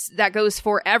that goes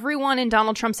for everyone in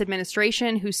Donald Trump's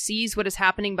administration who sees what is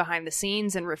happening behind the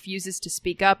scenes and refuses to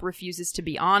speak up, refuses to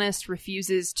be honest,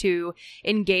 refuses to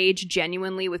engage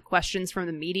genuinely with questions from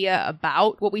the media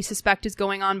about what we suspect is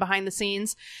going on behind the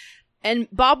scenes. And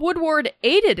Bob Woodward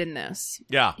aided in this.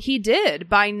 Yeah. He did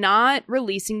by not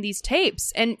releasing these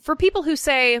tapes. And for people who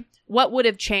say, what would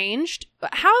have changed?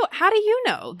 How do you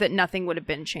know that nothing would have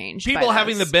been changed? People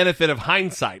having the benefit of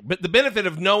hindsight, but the benefit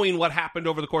of knowing what happened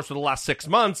over the course of the last 6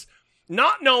 months,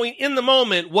 not knowing in the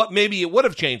moment what maybe it would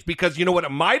have changed. Because you know what it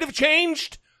might have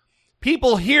changed?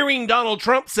 People hearing Donald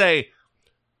Trump say,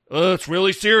 oh, it's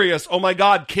really serious. Oh my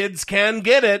God, kids can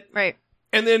get it. Right.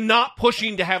 And then not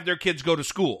pushing to have their kids go to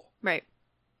school. Right.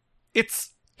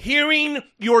 It's hearing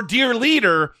your dear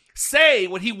leader say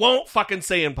what he won't fucking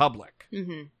say in public.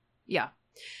 Mm-hmm. Yeah.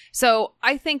 So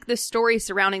I think the story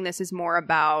surrounding this is more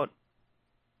about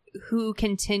who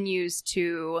continues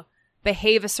to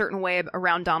behave a certain way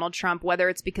around Donald Trump, whether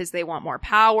it's because they want more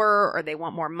power or they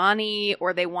want more money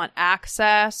or they want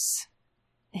access.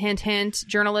 Hint, hint,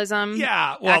 journalism.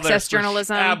 Yeah, well, access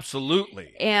journalism.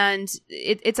 Absolutely. And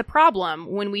it's a problem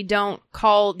when we don't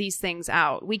call these things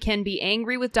out. We can be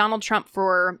angry with Donald Trump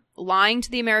for lying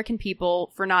to the American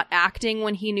people, for not acting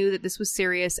when he knew that this was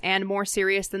serious and more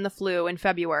serious than the flu in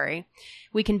February.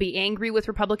 We can be angry with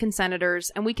Republican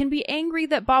senators, and we can be angry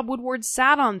that Bob Woodward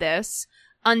sat on this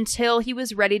until he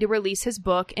was ready to release his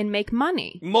book and make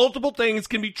money. Multiple things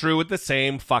can be true at the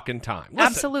same fucking time. Listen,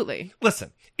 Absolutely.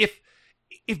 Listen, if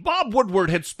Bob Woodward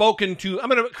had spoken to, I'm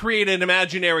going to create an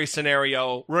imaginary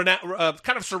scenario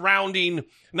kind of surrounding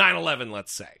 9/11,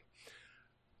 let's say.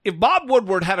 If Bob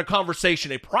Woodward had a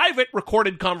private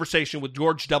recorded conversation with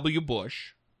George W.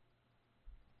 Bush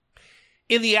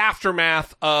in the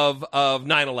aftermath of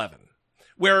 9/11,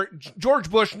 where George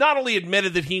Bush not only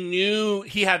admitted that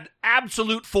he had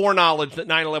absolute foreknowledge that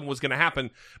 9/11 was going to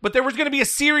happen, but there was going to be a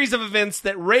series of events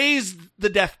that raised the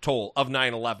death toll of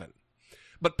 9/11.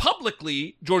 But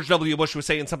publicly, George W. Bush was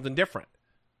saying something different.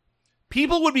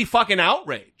 People would be fucking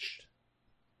outraged.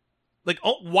 Like,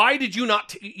 oh, why did you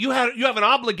not? You have an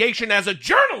obligation as a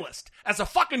journalist, as a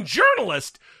fucking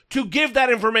journalist, to give that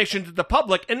information to the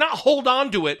public and not hold on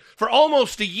to it for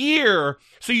almost a year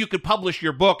so you could publish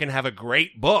your book and have a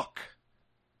great book.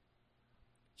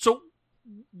 So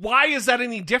why is that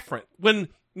any different? When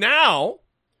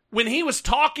he was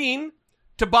talking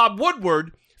to Bob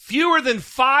Woodward, fewer than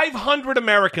 500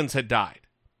 Americans had died.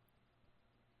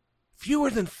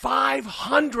 Fewer than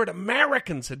 500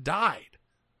 Americans had died.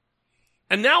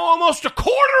 And now almost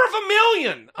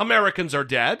 250,000 Americans are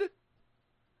dead.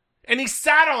 And he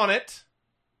sat on it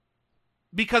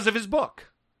because of his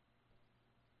book.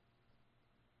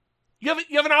 You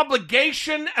have an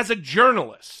obligation as a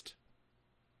journalist.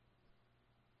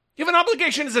 You have an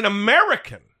obligation as an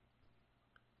American.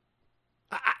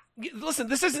 Listen,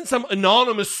 this isn't some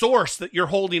anonymous source that you're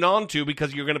holding on to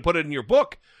because you're going to put it in your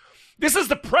book. This is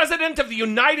the President of the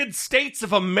United States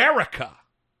of America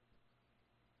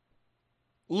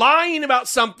lying about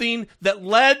something that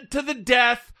led to the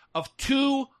death of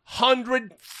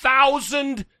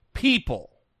 200,000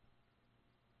 people.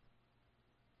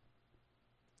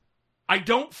 I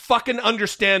don't fucking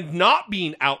understand not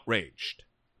being outraged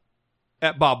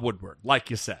at Bob Woodward, like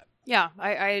you said. Yeah,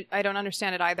 I don't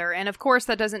understand it either. And of course,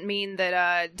 that doesn't mean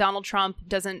that Donald Trump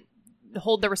doesn't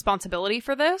hold the responsibility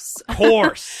for this. Of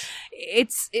course.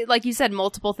 Like you said,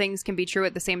 multiple things can be true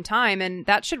at the same time, and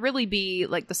that should really be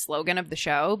like the slogan of the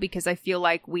show, because I feel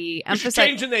like we should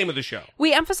change the name of the show.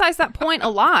 We emphasize that point a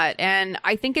lot, and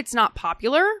I think it's not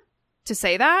popular to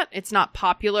say that. It's not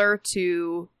popular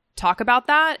to talk about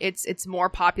that. It's more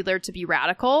popular to be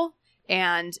radical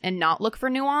and not look for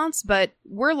nuance, but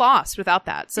we're lost without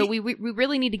that. So we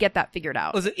really need to get that figured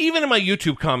out. Listen, even in my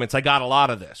YouTube comments, I got a lot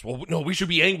of this. Well, no, we should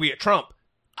be angry at Trump.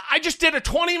 I just did a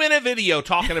 20-minute video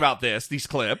talking about these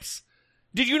clips.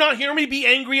 Did you not hear me be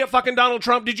angry at fucking Donald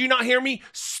Trump? Did you not hear me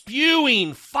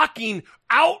spewing fucking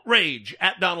outrage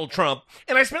at Donald Trump?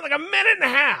 And I spent like a minute and a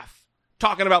half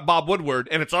talking about Bob Woodward,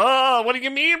 and it's, what do you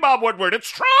mean, Bob Woodward? It's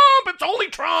Trump! It's only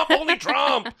Trump! Only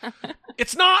Trump!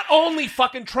 It's not only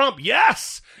fucking Trump.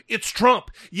 Yes, it's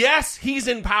Trump. Yes, he's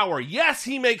in power. Yes,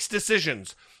 he makes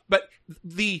decisions. But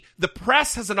the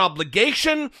press has an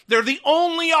obligation. They're the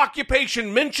only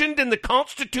occupation mentioned in the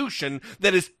Constitution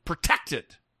that is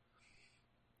protected.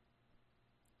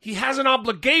 He has an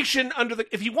obligation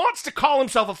if he wants to call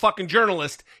himself a fucking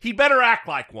journalist, he better act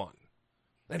like one.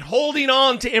 And holding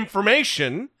on to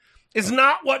information is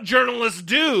not what journalists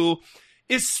do,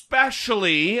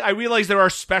 especially, I realize there are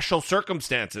special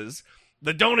circumstances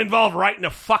that don't involve writing a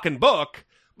fucking book,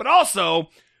 but also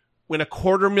when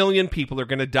 250,000 people are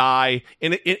going to die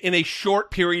in a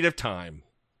short period of time.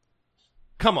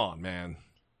 Come on, man.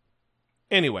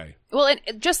 Anyway. Well,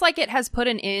 just like it has put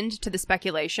an end to the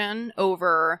speculation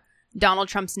over Donald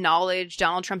Trump's knowledge,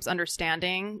 Donald Trump's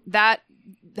understanding,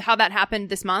 how that happened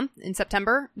this month in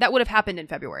September, that would have happened in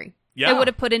February. Yeah. It would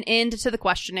have put an end to the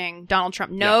questioning. Donald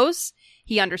Trump knows. Yeah.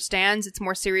 He understands it's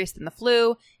more serious than the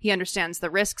flu. He understands the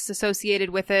risks associated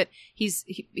with it.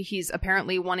 He's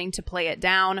apparently wanting to play it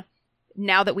down.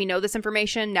 Now that we know this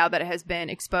information, now that it has been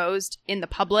exposed in the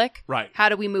public, right? How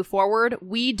do we move forward?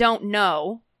 We don't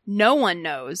know. No one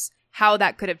knows how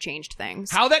that could have changed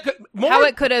things. How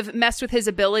it could have messed with his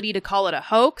ability to call it a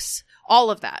hoax. All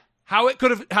of that. How it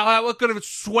could have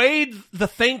swayed the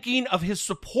thinking of his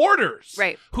supporters,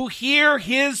 right? Who hear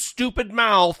his stupid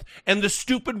mouth and the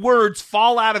stupid words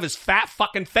fall out of his fat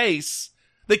fucking face.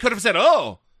 They could have said,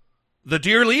 "Oh, the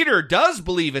dear leader does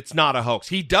believe it's not a hoax.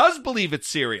 He does believe it's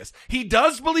serious. He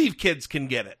does believe kids can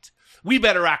get it. We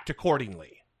better act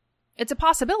accordingly." It's a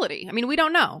possibility. I mean, we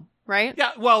don't know. Right?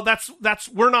 Yeah, well, that's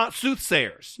we're not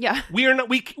soothsayers. Yeah. We are not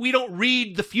we don't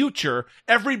read the future.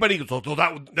 Everybody goes, "Oh,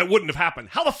 that wouldn't have happened."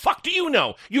 How the fuck do you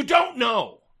know? You don't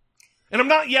know. And I'm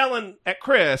not yelling at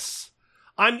Chris.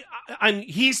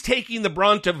 He's taking the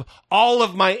brunt of all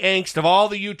of my angst, of all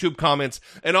the YouTube comments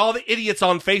and all the idiots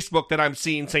on Facebook that I'm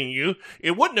seeing saying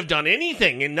it wouldn't have done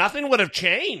anything and nothing would have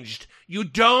changed. You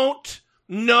don't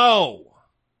know.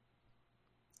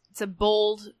 It's a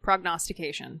bold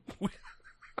prognostication.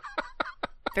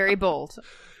 Very bold.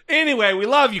 Anyway, we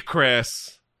love you,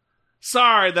 Chris.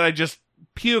 Sorry that I just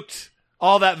puked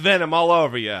all that venom all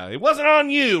over you. It wasn't on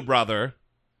you, brother.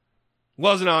 It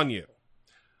wasn't on you.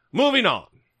 Moving on.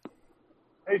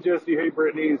 Hey, Jesse. Hey,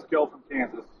 Brittany. It's Kel from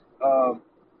Kansas.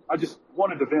 I just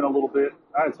wanted to vent a little bit.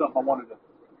 I had something I wanted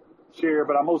to share,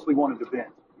 but I mostly wanted to vent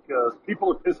because people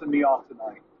are pissing me off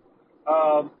tonight.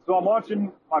 So I'm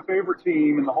watching my favorite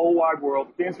team in the whole wide world,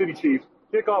 the Kansas City Chiefs,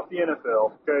 kick off the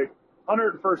NFL, okay?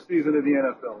 101st season of the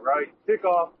NFL, right?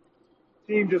 Kickoff.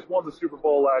 Team just won the Super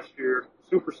Bowl last year.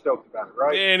 Super stoked about it,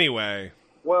 right? Anyway.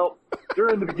 Well,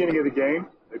 during the beginning of the game,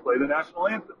 they play the national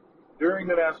anthem. During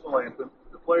the national anthem,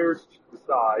 the players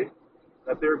decide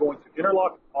that they're going to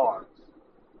interlock arms.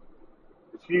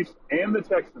 The Chiefs and the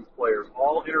Texans players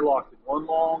all interlocked in one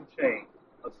long chain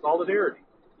of solidarity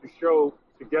to show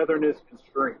togetherness and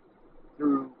strength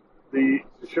to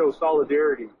show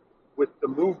solidarity with the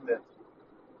movement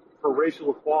for racial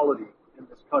equality in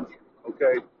this country,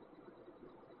 okay?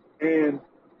 And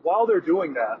while they're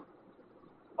doing that,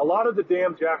 a lot of the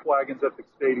damn jackwagons at the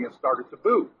stadium started to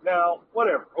boo. Now,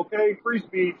 whatever, okay? Free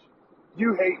speech.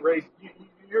 You hate race.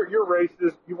 You're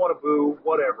racist. You want to boo.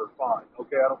 Whatever. Fine.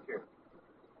 Okay, I don't care.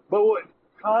 But what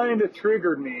kind of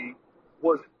triggered me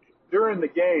was during the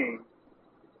game,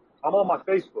 I'm on my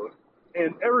Facebook,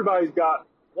 and everybody's got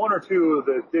one or two of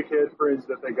the dickhead friends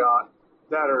that they got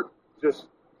that are just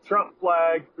Trump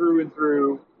flag through and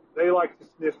through. They like to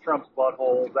sniff Trump's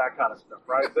butthole, that kind of stuff,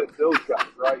 right? Those guys,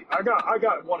 right? I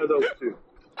got one of those too.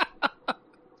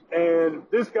 And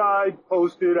this guy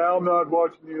posted, "I'm not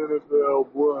watching the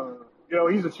NFL." Blah. You know,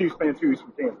 he's a Chiefs fan too. He's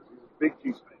from Kansas. He's a big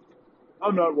Chiefs fan.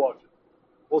 "I'm not watching."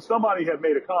 Well, somebody had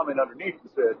made a comment underneath and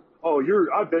said, "Oh,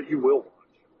 I bet you will watch."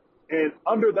 And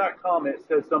under that comment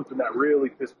said something that really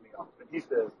pissed me off. And he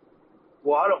says,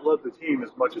 "Well, I don't love the team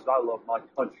as much as I love my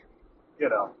country." You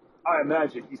know, I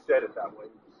imagine he said it that way.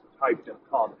 It was typed in a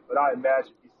comment, but I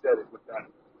imagine he said it with that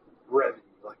brevity,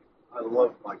 like, I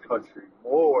love my country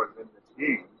more than the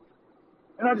team.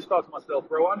 And I just thought to myself,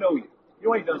 bro, I know you.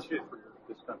 You ain't done shit for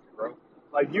this country, bro.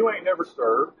 Like, you ain't never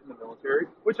served in the military,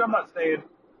 which I'm not saying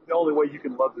the only way you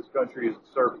can love this country is to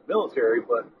serve in the military,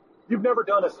 but you've never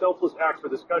done a selfless act for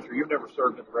this country. You've never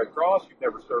served in the Red Cross. You've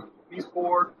never served in the Peace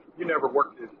Corps. You never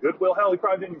worked at Goodwill. Hell, he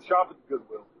probably didn't even shop at the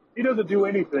Goodwill. He doesn't do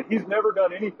anything. He's never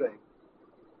done anything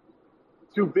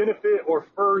to benefit or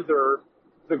further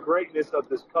the greatness of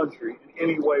this country in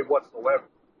any way whatsoever.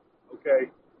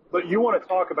 Okay? But you want to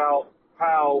talk about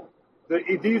how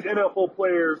these NFL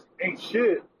players ain't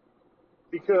shit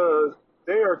because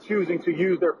they are choosing to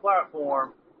use their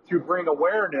platform to bring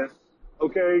awareness,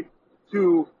 okay,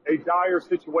 to a dire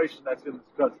situation that's in this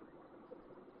country.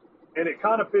 And it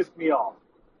kind of pissed me off.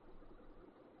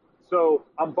 So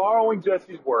I'm borrowing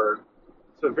Jesse's word.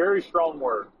 It's a very strong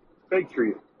word.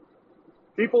 Patriot.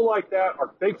 People like that are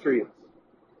patriots.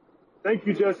 Thank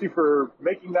you, Jesse, for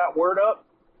making that word up.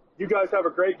 You guys have a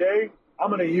great day. I'm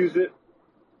going to use it.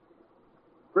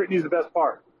 Brittany's the best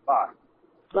part. Bye.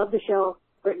 Love the show.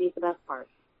 Brittany's the best part.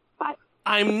 Bye.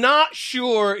 I'm not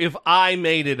sure if I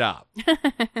made it up.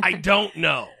 I don't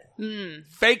know.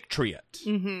 Fake triot.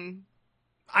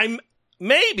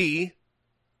 Maybe.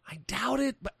 I doubt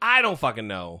it, but I don't fucking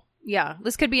know. Yeah,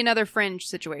 this could be another Fringe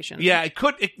situation. Yeah, it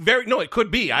could. It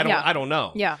could be. I don't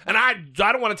know. Yeah, and I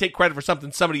don't want to take credit for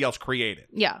something somebody else created.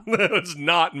 Yeah, it's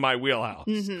not in my wheelhouse.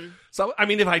 So, I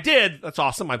mean, if I did, that's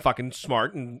awesome. I'm fucking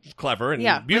smart and clever and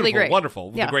beautiful, really great.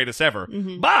 Wonderful, the greatest ever.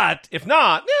 But if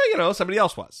not, somebody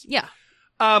else was. Yeah.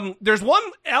 There's one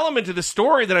element to the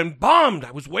story that I'm bummed.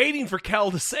 I was waiting for Kel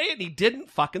to say it, and he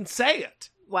didn't fucking say it.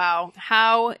 Wow.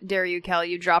 How dare you, Kel?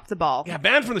 You dropped the ball. Yeah,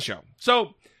 banned from the show.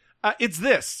 So, it's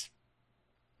this.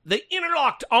 They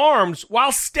interlocked arms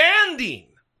while standing.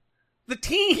 The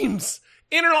teams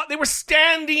interlocked. They were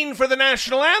standing for the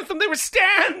national anthem. They were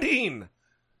standing.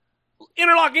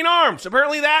 Interlocking arms.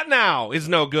 Apparently that now is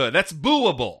no good. That's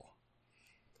booable.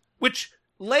 Which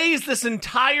lays this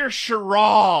entire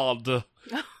charade.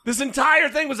 This entire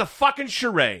thing was a fucking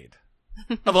charade.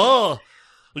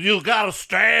 You gotta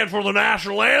stand for the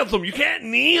national anthem. You can't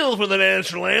kneel for the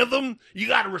national anthem. You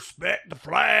gotta respect the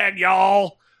flag,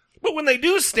 y'all. But when they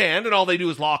do stand and all they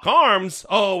do is lock arms,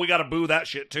 we gotta boo that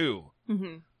shit too.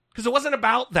 Because it wasn't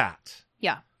about that.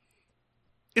 Yeah.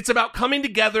 It's about coming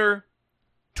together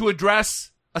to address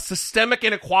a systemic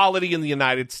inequality in the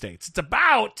United States. It's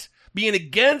about being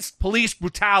against police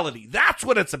brutality. That's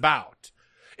what it's about.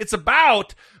 It's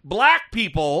about black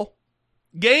people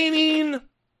gaining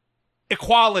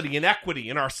equality and equity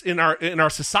in our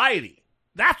society.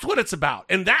 That's what it's about,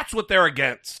 and that's what they're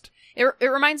against. It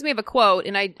reminds me of a quote,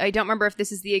 and I don't remember if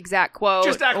this is the exact quote.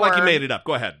 Just act like you made it up.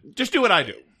 Go ahead. Just do what I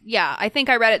do. Yeah, I think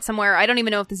I read it somewhere. I don't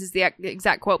even know if this is the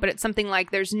exact quote, but it's something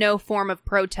like, there's no form of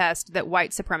protest that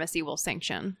white supremacy will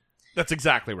sanction. That's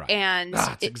exactly right. And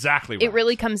that's exactly right. It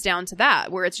really comes down to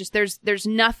that, where it's just there's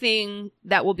nothing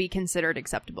that will be considered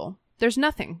acceptable. There's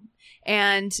nothing.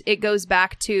 And it goes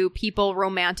back to people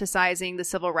romanticizing the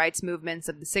civil rights movements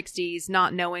of the 60s,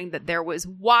 not knowing that there was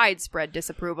widespread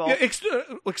disapproval. Yeah,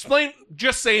 explain,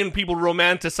 just saying people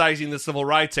romanticizing the civil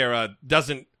rights era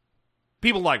doesn't,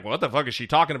 people like, what the fuck is she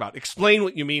talking about? Explain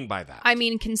what you mean by that. I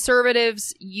mean,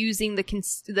 conservatives using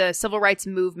the civil rights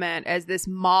movement as this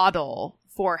model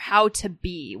for how to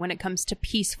be when it comes to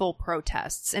peaceful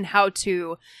protests and how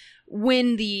to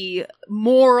win the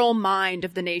moral mind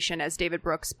of the nation, as David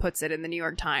Brooks puts it in the New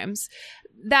York Times.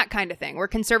 That kind of thing, where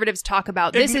conservatives talk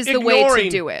about this is the way to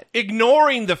do it.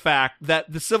 Ignoring the fact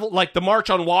that the March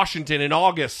on Washington in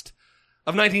August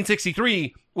of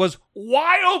 1963 was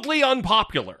wildly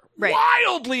unpopular. Right.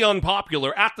 Wildly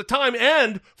unpopular at the time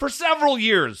and for several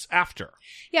years after.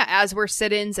 Yeah, as were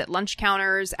sit-ins at lunch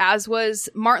counters, as was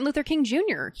Martin Luther King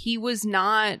Jr. He was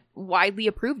not widely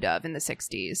approved of in the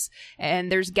 60s.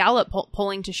 And there's Gallup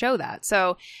polling to show that.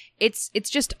 So it's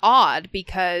just odd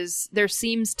because there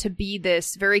seems to be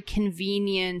this very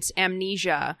convenient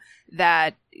amnesia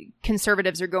that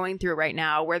conservatives are going through right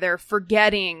now, where they're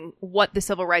forgetting what the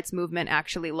civil rights movement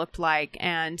actually looked like.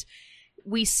 And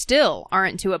we still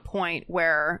aren't to a point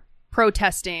where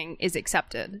protesting is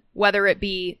accepted, whether it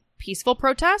be peaceful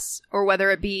protests or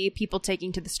whether it be people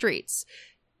taking to the streets.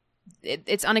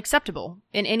 It's unacceptable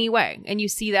in any way. And you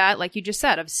see that, like you just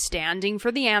said, of standing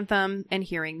for the anthem and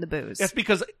hearing the boos. That's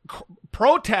because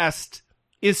protest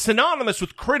is synonymous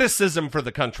with criticism for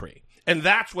the country. And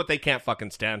that's what they can't fucking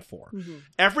stand for.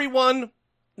 Everyone,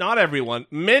 not everyone,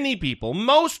 many people,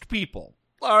 most people,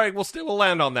 all right, we'll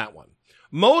land on that one.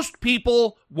 Most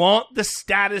people want the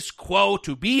status quo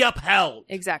to be upheld.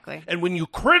 Exactly. And when you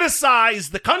criticize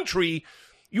the country,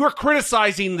 you are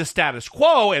criticizing the status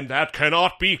quo, and that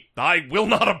cannot be. I will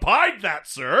not abide that,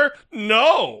 sir.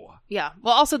 No. Yeah.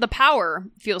 Well, also the power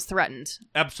feels threatened.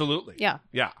 Absolutely. Yeah.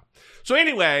 Yeah. So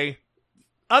anyway,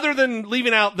 other than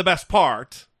leaving out the best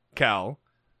part, Cal,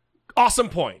 awesome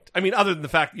point. I mean, other than the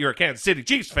fact that you're a Kansas City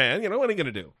Chiefs fan, what are you going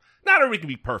to do? Not everybody can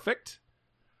be perfect.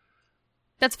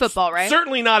 That's football, right?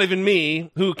 Certainly not even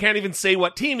me, who can't even say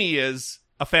what team he is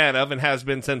a fan of and has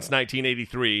been since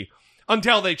 1983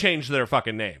 until they change their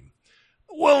fucking name.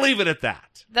 We'll leave it at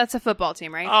that. That's a football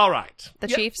team, right? All right. The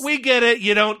Chiefs? We get it.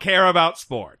 You don't care about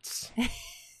sports. Hey,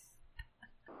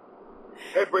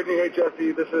 Brittany. Hey,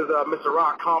 Jesse. This is Mr.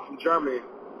 Rock, calm from Germany.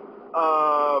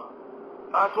 I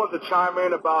just wanted to chime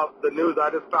in about the news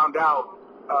I just found out.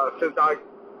 Since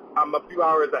I'm a few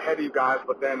hours ahead of you guys,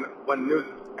 but then when news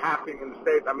is happening in the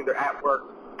States, I'm either at work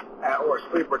or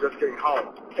asleep or just getting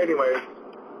home. Anyways,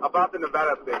 about the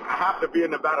Nevada thing, I have to be a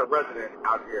Nevada resident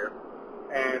out here.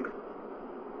 And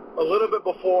a little bit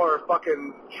before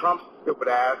fucking Trump's stupid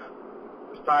ass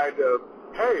decided to,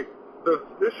 hey,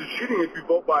 this is cheating if you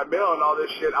vote by mail and all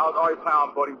this shit, I was already planning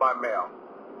on voting by mail.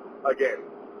 Again.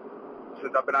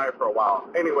 Since I've been out here for a while.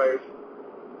 Anyways,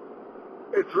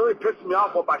 it's really pissing me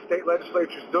off what my state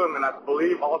legislature is doing, and I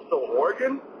believe also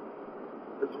Oregon,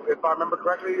 if I remember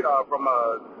correctly, from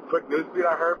a quick news feed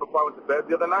I heard before I went to bed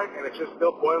the other night, and it's just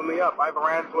still boiling me up. I even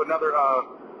ran into another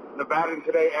Nevadan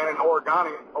today and an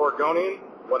Oregonian,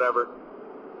 whatever,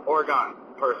 Oregon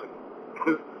person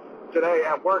today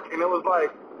at work, and it was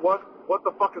like, what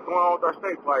the fuck is going on with our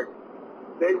states? Like,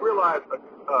 they realize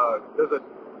there's a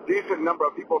decent number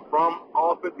of people from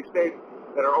all 50 states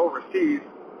that are overseas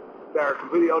that are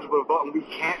completely eligible to vote, and we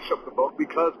can't show up to vote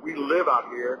because we live out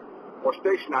here or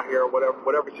stationed out here or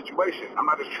whatever situation. I'm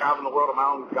not just traveling the world on my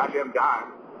own goddamn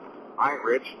dime. I ain't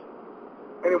rich.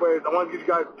 Anyways, I want to give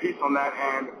you guys a piece on that.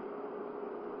 And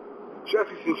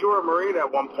Jesse, since you were a Marine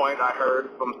at one point, I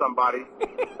heard from somebody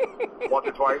once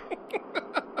or twice.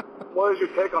 What is your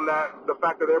take on that? The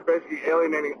fact that they're basically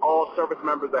alienating all service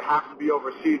members that have to be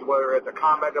overseas, whether it's a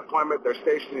combat deployment, they're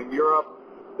stationed in Europe,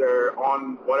 they're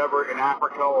on whatever in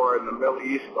Africa or in the Middle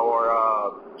East or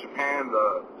Japan,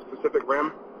 the Pacific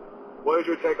Rim. What is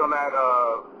your take on that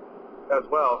as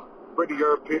well? Brittany,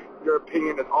 your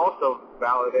opinion is also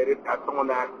validated as someone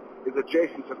that is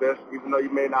adjacent to this, even though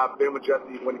you may not have been with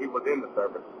Jesse when he was in the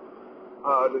service.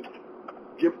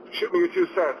 Shoot me your 2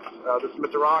 cents. This is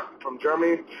Mr. Rock from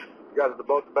Germany. You guys are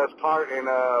both the best part, and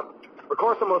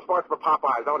record some of those farts for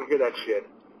Popeyes. I want to hear that shit.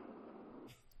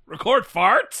 Record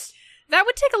farts? That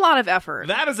would take a lot of effort.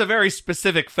 That is a very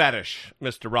specific fetish,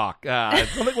 Mr. Rock. I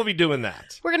don't think we'll be doing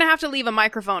that. We're going to have to leave a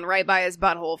microphone right by his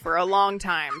butthole for a long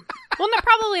time. Well,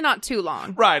 probably not too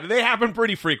long. Right. They happen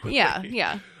pretty frequently.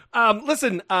 Yeah.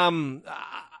 Listen,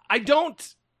 I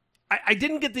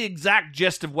didn't get the exact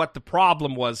gist of what the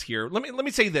problem was here. Let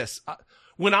me say this.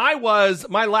 When I was,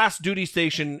 my last duty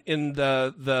station in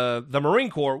the Marine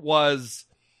Corps was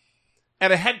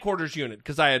at a headquarters unit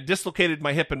because I had dislocated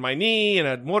my hip and my knee in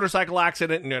a motorcycle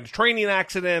accident and a training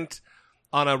accident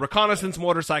on a reconnaissance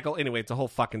motorcycle. Anyway, it's a whole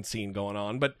fucking scene going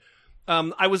on. But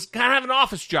I was kind of having an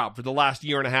office job for the last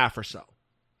year and a half or so.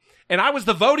 And I was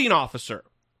the voting officer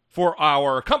for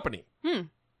our company,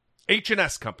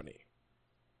 H&S Company,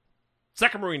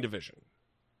 2nd Marine Division.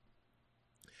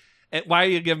 And why are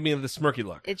you giving me the smirky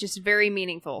look? It's just very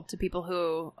meaningful to people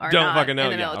who are don't not fucking know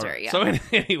in the yet. military. Right. Yeah. So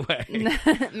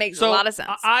anyway, makes a lot of sense.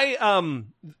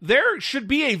 There should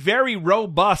be a very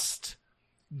robust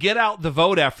get out the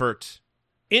vote effort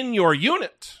in your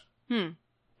unit. In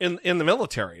the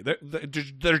military.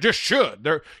 There just should.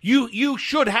 You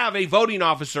should have a voting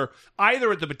officer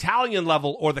either at the battalion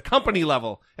level or the company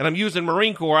level. And I'm using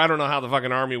Marine Corps. I don't know how the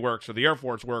fucking Army works or the Air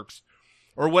Force works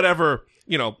or whatever,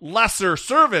 lesser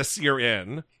service you're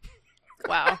in.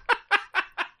 Wow.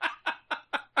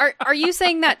 Are you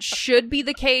saying that should be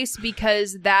the case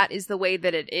because that is the way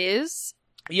that it is?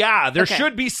 Yeah, there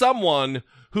should be someone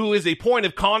who is a point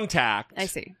of contact. I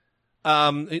see.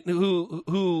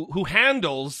 Who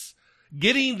handles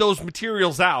getting those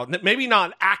materials out, maybe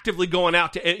not actively going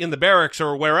out in the barracks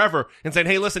or wherever and saying,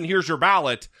 hey, listen, here's your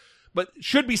ballot, but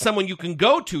should be someone you can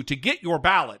go to get your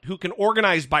ballot, who can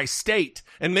organize by state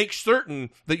and make certain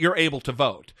that you're able to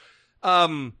vote.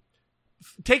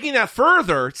 Taking that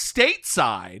further,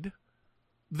 stateside,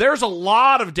 there's a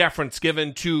lot of deference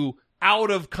given to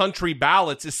out-of-country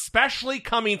ballots, especially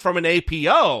coming from an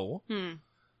APO,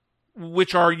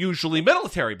 which are usually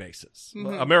military bases,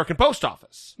 American Post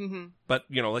Office. But,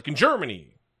 like in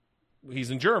Germany, he's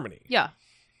in Germany. Yeah.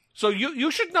 So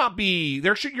you should not be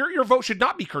your vote should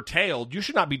not be curtailed. You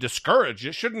should not be discouraged.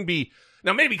 It shouldn't be.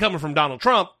 Now, maybe coming from Donald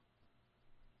Trump,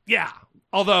 yeah.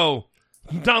 Although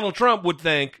Donald Trump would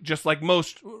think, just like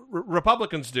most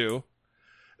Republicans do,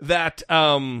 that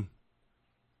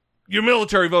your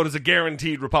military vote is a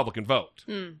guaranteed Republican vote.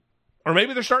 Or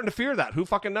maybe they're starting to fear that. Who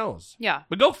fucking knows? Yeah.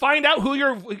 But go find out who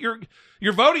your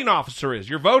voting officer is.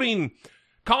 Your voting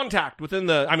contact within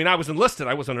the. I mean, I was enlisted.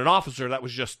 I wasn't an officer. That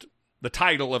was just the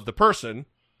title of the person.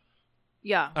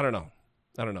 Yeah. I don't know.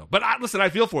 But listen, I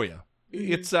feel for you.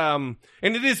 Mm-hmm. It's and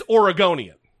it is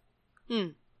Oregonian.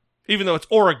 Even though it's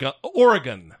Oregon.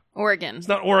 It's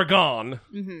not Oregon.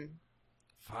 Mm-hmm.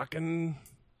 Fucking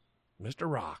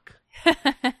Mr. Rock.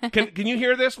 Can you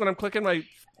hear this when I'm clicking my?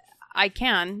 I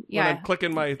can. Yeah. When I'm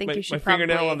clicking my fingernail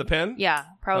probably, on the pen. Yeah.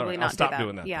 Probably not. I'll stop do that.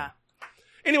 doing that. Yeah. Then.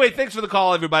 Anyway, thanks for the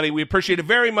call, everybody. We appreciate it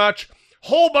very much.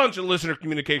 Whole bunch of listener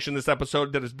communication this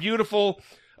episode that is beautiful.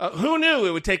 Who knew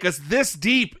it would take us this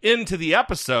deep into the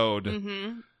episode?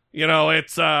 Mm-hmm. You know,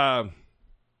 it's we got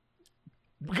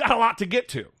a lot to get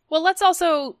to. Well, let's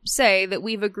also say that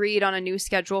we've agreed on a new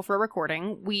schedule for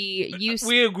recording. We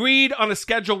agreed on a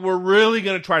schedule we're really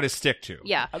going to try to stick to.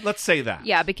 Yeah. Let's say that.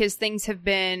 Yeah, because things have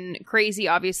been crazy,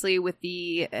 obviously, with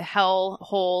the hell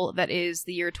hole that is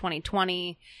the year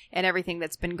 2020 and everything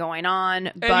that's been going on.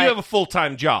 And you have a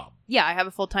full-time job. Yeah, I have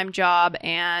a full-time job,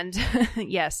 and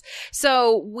yes.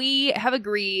 So we have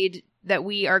agreed that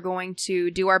we are going to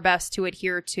do our best to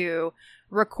adhere to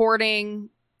recording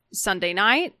Sunday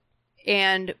night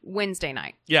and Wednesday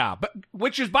night. Yeah, but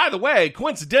which is, by the way,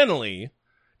 coincidentally,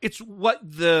 it's what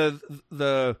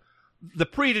the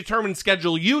predetermined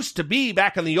schedule used to be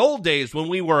back in the old days when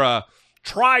we were a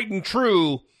tried and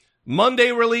true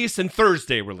Monday release and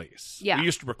Thursday release. Yeah. We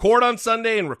used to record on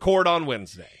Sunday and record on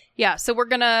Wednesday. Yeah, so we're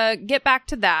going to get back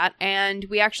to that, and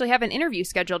we actually have an interview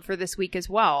scheduled for this week as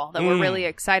well that we're really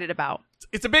excited about.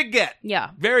 It's a big get.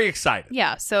 Yeah. Very excited.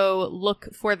 Yeah, so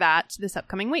look for that this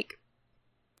upcoming week.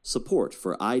 Support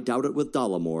for I Doubt It with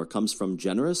Dollamore comes from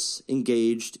generous,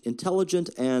 engaged, intelligent,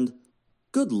 and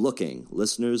good-looking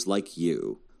listeners like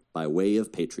you by way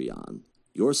of Patreon.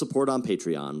 Your support on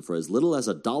Patreon for as little as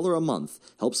 $1 a month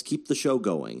helps keep the show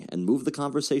going and move the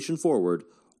conversation forward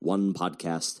one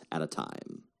podcast at a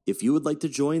time. If you would like to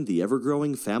join the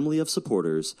ever-growing family of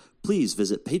supporters, please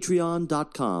visit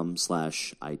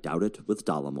patreon.com/I Doubt It with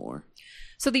Dollamore.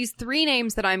 So these 3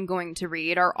 names that I'm going to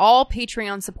read are all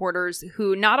Patreon supporters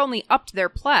who not only upped their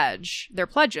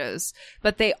pledges,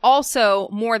 but they also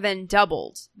more than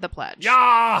doubled the pledge.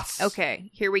 Yes!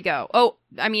 Okay, here we go. Oh,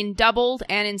 I mean doubled,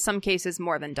 and in some cases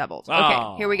more than doubled.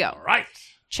 Okay, here we go. All right.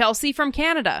 Chelsea from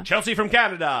Canada.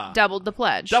 Doubled the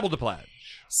pledge.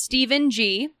 Stephen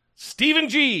G.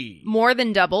 More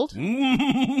than doubled. And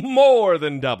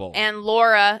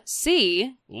Laura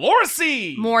C.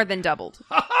 More than doubled.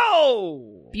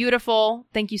 Oh! Beautiful.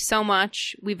 Thank you so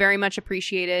much. We very much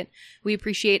appreciate it. We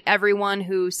appreciate everyone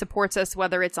who supports us,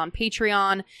 whether it's on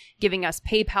Patreon, giving us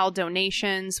PayPal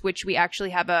donations, which we actually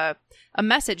have a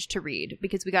message to read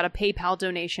because we got a PayPal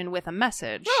donation with a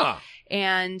message. Ah.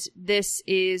 And this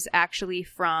is actually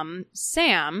from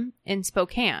Sam in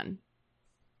Spokane.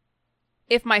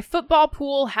 If my football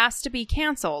pool has to be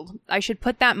canceled, I should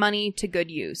put that money to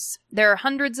good use. There are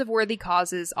hundreds of worthy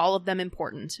causes, all of them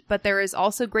important, but there is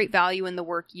also great value in the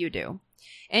work you do.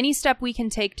 Any step we can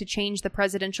take to change the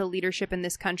presidential leadership in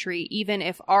this country, even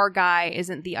if our guy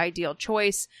isn't the ideal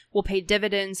choice, will pay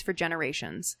dividends for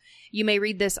generations. You may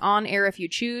read this on air if you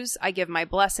choose. I give my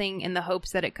blessing in the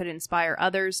hopes that it could inspire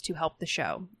others to help the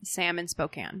show. Sam in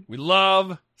Spokane. We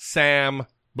love Sam.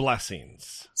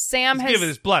 Blessings. Sam has given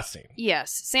his blessing.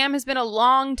 Yes. Sam has been a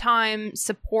long-time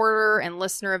supporter and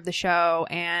listener of the show,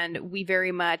 and we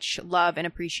very much love and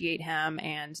appreciate him,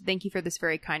 and thank you for this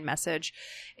very kind message.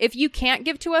 If you can't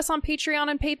give to us on Patreon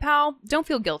and PayPal, don't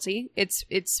feel guilty. It's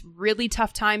really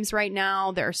tough times right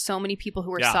now. There are so many people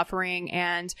who are suffering,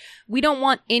 and we don't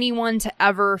want anyone to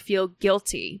ever feel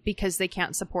guilty because they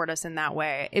can't support us in that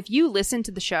way. If you listen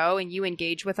to the show and you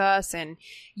engage with us and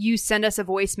you send us a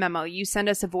voice memo, you send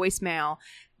us a voicemail,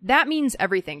 that means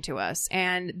everything to us,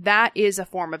 and that is a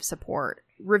form of support.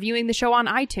 Reviewing the show on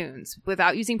iTunes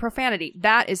without using profanity,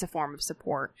 that is a form of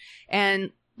support.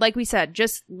 And like we said,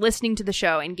 just listening to the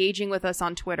show, engaging with us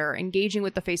on Twitter, engaging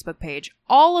with the Facebook page,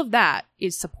 all of that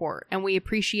is support, and we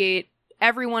appreciate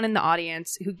everyone in the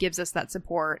audience who gives us that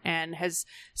support and has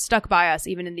stuck by us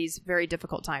even in these very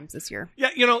difficult times this year. Yeah,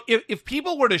 you know, if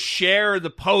people were to share the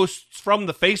posts from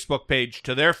the Facebook page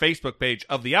to their Facebook page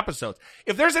of the episodes,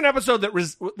 if there's an episode that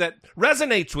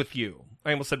resonates with you,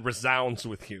 I almost said resounds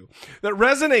with you, that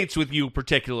resonates with you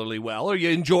particularly well, or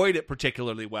you enjoyed it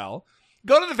particularly well,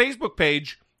 go to the Facebook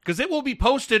page, because it will be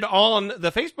posted on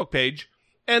the Facebook page,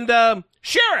 and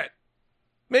share it.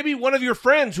 Maybe one of your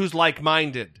friends who's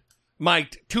like-minded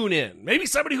might tune in. Maybe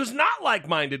somebody who's not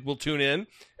like-minded will tune in,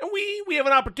 and we have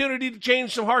an opportunity to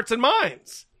change some hearts and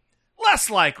minds. Less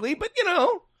likely, but,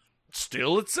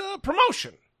 still it's a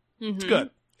promotion. Mm-hmm. It's good.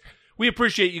 We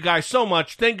appreciate you guys so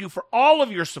much. Thank you for all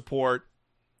of your support.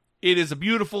 It is a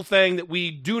beautiful thing that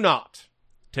we do not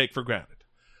take for granted.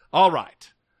 All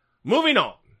right. Moving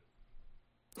on.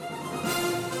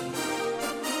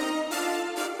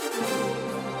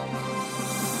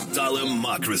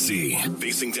 Dollamocracy.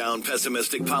 Facing down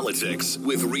pessimistic politics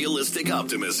with realistic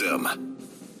optimism.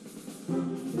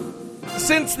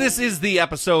 Since this is the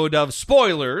episode of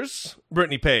spoilers,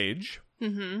 Brittany Page,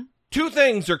 two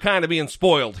things are kind of being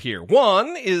spoiled here.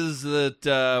 One is that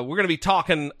we're going to be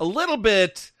talking a little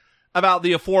bit about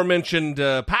the aforementioned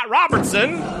Pat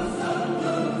Robertson,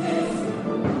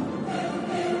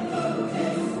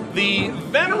 the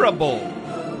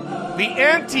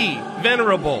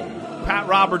anti-venerable Pat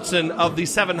Robertson of the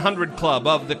 700 Club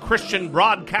of the Christian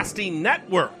Broadcasting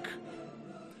Network,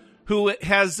 who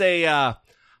has a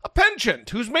penchant,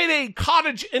 who's made a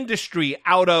cottage industry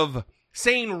out of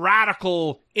saying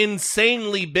radical,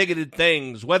 insanely bigoted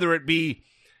things, whether it be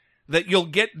that you'll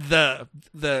get that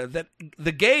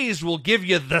the gays will give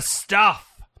you the stuff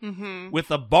with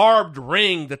a barbed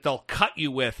ring that they'll cut you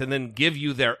with and then give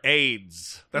you their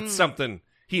AIDS. That's something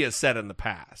he has said in the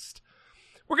past.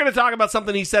 We're going to talk about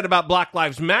something he said about Black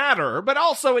Lives Matter, but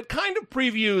also it kind of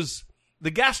previews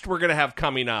the guest we're going to have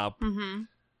coming up,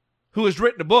 who has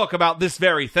written a book about this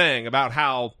very thing, about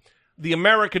how the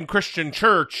American Christian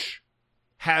church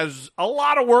has a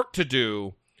lot of work to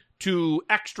do to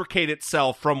extricate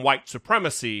itself from white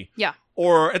supremacy. Yeah.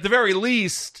 Or, at the very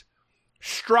least,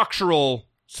 structural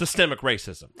systemic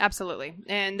racism. Absolutely.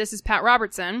 And this is Pat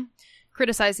Robertson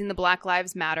criticizing the Black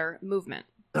Lives Matter movement.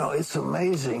 It's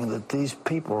amazing that these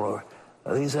people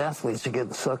these athletes are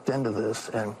getting sucked into this,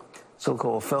 and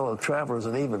so-called fellow travelers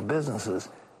and even businesses.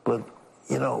 But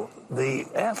the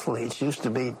athletes used to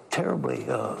be terribly,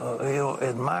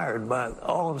 admired by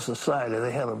all of society.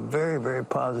 They had a very, very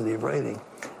positive rating.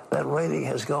 That rating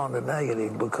has gone to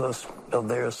negative because of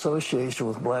their association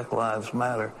with Black Lives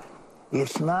Matter.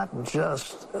 It's not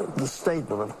just the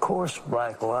statement. Of course,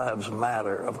 Black Lives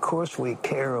Matter. Of course, we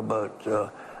care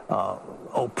about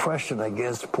oppression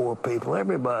against poor people.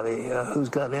 Everybody who's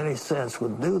got any sense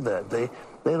would do that. They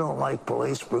don't like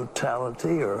police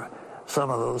brutality or some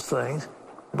of those things.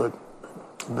 But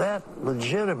that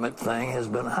legitimate thing has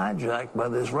been hijacked by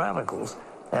these radicals,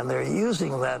 and they're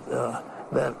using that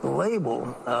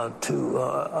label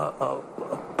to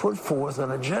put forth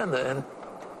an agenda. And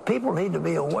people need to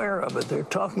be aware of it. They're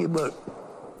talking about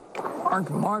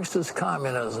Marxist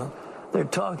communism. They're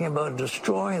talking about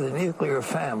destroying the nuclear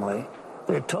family.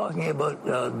 They're talking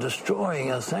about destroying,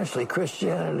 essentially,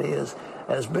 Christianity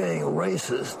as being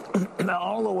racist. Now,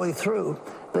 all the way through,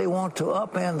 they want to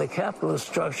upend the capitalist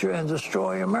structure and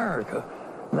destroy America.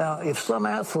 Now, if some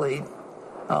athlete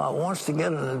wants to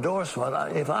get an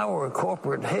endorsement, if I were a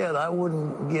corporate head, I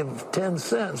wouldn't give 10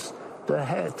 cents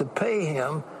to pay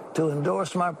him to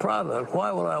endorse my product.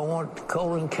 Why would I want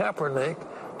Colin Kaepernick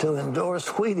to endorse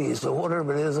Wheaties or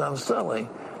whatever it is I'm selling?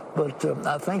 But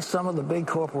I think some of the big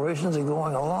corporations are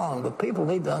going along. But people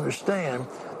need to understand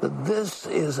that this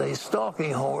is a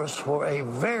stalking horse for a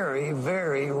very,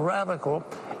 very radical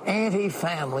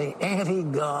anti-family,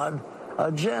 anti-God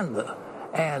agenda.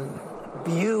 And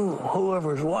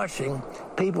whoever's watching,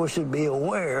 people should be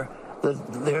aware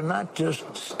that they're not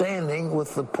just standing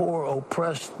with the poor,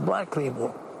 oppressed black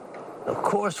people. Of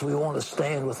course we want to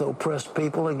stand with oppressed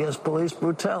people against police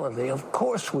brutality. Of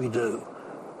course we do.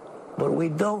 But we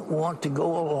don't want to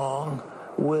go along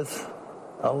with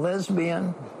a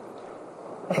lesbian,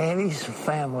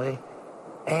 anti-family,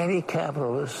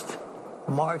 anti-capitalist,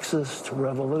 Marxist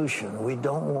revolution. We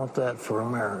don't want that for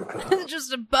America. It's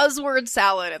just a buzzword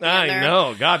salad at the end there. I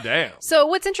know, goddamn. So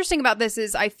what's interesting about this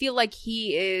is I feel like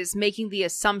he is making the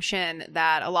assumption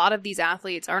that a lot of these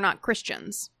athletes are not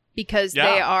Christians. Because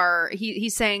they are,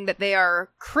 he's saying that they are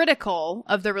critical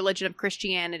of the religion of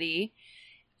Christianity,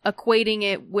 equating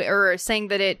it or saying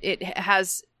that it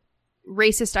has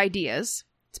racist ideas.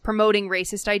 It's promoting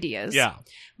racist ideas. Yeah.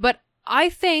 But I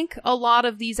think a lot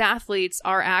of these athletes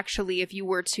are actually, if you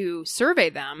were to survey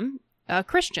them,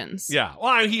 Christians. Yeah.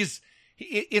 Well,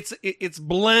 it's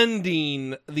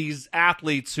blending these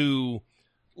athletes who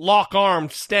lock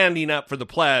arms standing up for the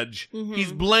pledge. Mm-hmm.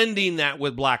 He's blending that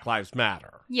with Black Lives Matter.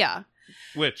 Yeah.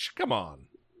 Which, come on.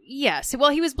 Yes. Well,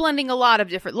 he was blending a lot of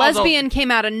different. Lesbian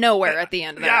came out of nowhere at the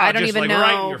end of that. Yeah, I don't even know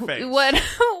right in your face.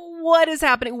 What is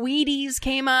happening? Wheaties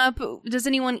came up. Does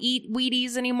anyone eat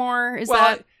Wheaties anymore?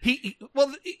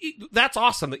 That's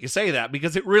awesome that you say that,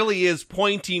 because it really is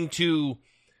pointing to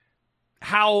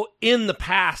how in the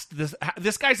past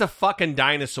this guy's a fucking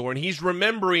dinosaur, and he's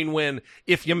remembering when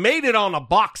if you made it on a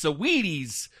box of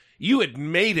Wheaties, you had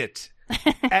made it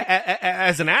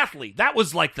as an athlete. That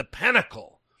was like the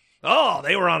pinnacle. Oh,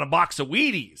 they were on a box of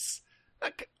Wheaties.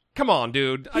 Come on,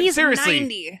 dude. He's seriously,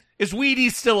 90. Is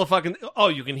Wheaties still a fucking... Oh,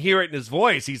 you can hear it in his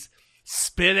voice. He's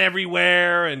spit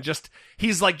everywhere and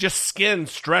he's like just skin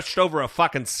stretched over a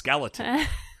fucking skeleton.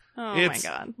 My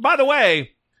God. By the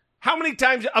way, how many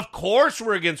times... Of course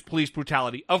we're against police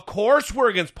brutality. Of course we're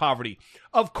against poverty.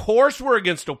 Of course we're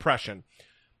against oppression.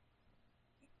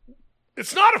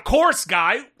 It's not of course,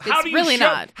 guy. It's really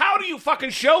not. How do you fucking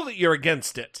show that you're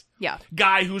against it? Yeah.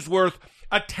 Guy who's worth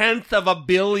 $1/10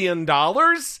 billion?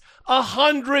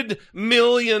 $100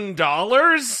 million?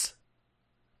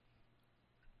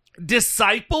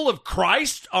 Disciple of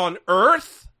Christ on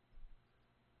earth?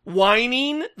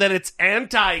 Whining that it's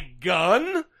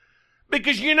anti-gun?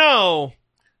 Because,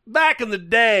 back in the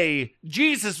day,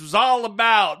 Jesus was all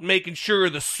about making sure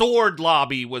the sword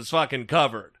lobby was fucking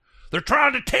covered. They're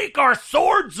trying to take our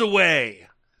swords away.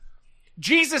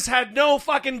 Jesus had no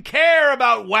fucking care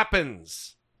about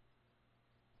weapons.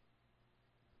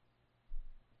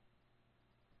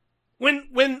 When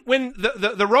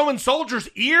the Roman soldier's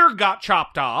ear got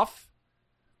chopped off,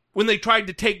 when they tried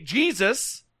to take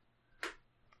Jesus,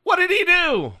 what did he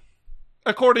do?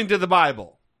 According to the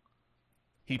Bible,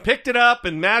 he picked it up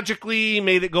and magically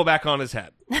made it go back on his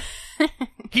head.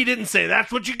 He didn't say,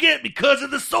 that's what you get because of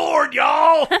the sword,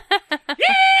 y'all.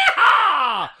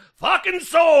 Yeehaw! Fucking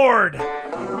sword.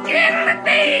 Get in the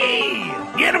knee.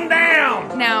 Get him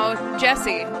down. Now,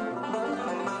 Jesse,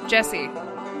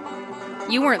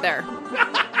 you weren't there.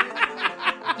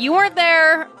 You weren't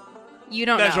there. You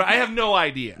don't know. That's right. I have no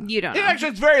idea. You don't know.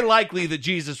 Actually, it's very likely that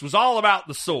Jesus was all about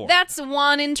the sword. That's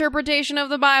one interpretation of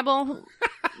the Bible.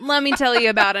 Let me tell you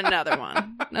about another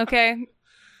one, okay?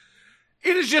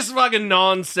 It is just fucking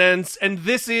nonsense, and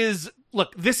this is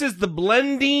the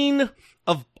blending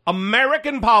of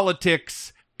American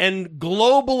politics and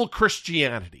global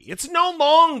Christianity. It's no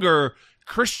longer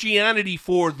Christianity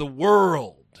for the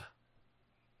world.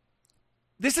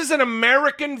 This is an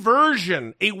American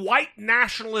version, a white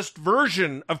nationalist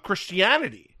version of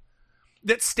Christianity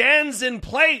that stands in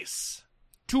place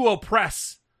to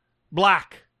oppress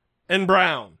black and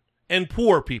brown and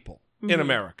poor people in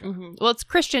America. Mm-hmm. Well, it's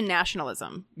Christian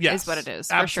nationalism, yes, is what it is,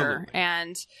 for absolutely. sure.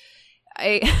 And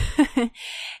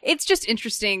it's just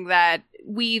interesting that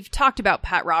we've talked about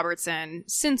Pat Robertson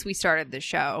since we started the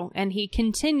show, and he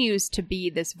continues to be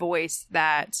this voice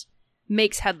that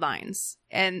makes headlines.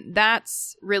 And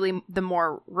that's really the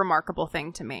more remarkable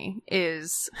thing to me,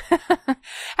 is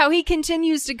how he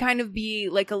continues to kind of be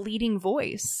like a leading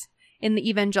voice in the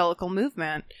evangelical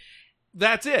movement.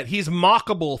 That's it. He's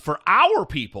mockable for our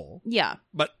people. Yeah.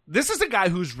 But this is a guy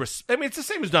who's... it's the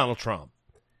same as Donald Trump.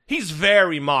 He's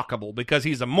very mockable because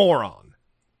he's a moron.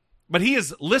 But he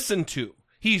is listened to.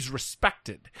 He's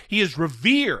respected. He is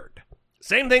revered.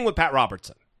 Same thing with Pat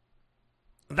Robertson.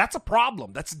 That's a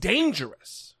problem. That's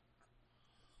dangerous.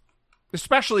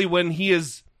 Especially when he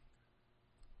is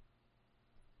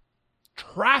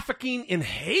trafficking in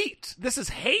hate. This is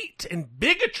hate and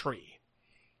bigotry.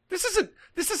 This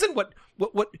isn't what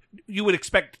you would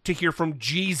expect to hear from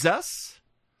Jesus.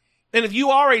 And if you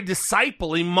are a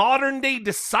disciple, a modern day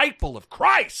disciple of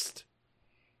Christ,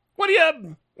 what are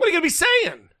you going to be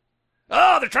saying?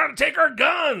 Oh, they're trying to take our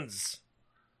guns.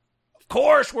 Of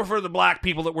course we're for the black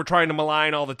people that we're trying to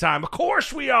malign all the time. Of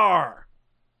course we are.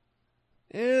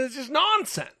 It's just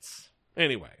nonsense.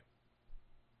 Anyway,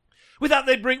 we thought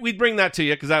we'd bring that to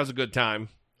you because that was a good time.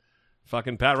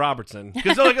 Fucking Pat Robertson.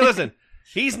 Because listen,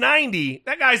 he's 90.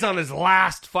 That guy's on his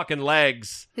last fucking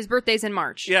legs. His birthday's in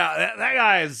March. Yeah, that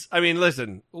guy's... I mean,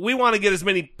 listen, we want to get as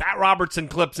many Pat Robertson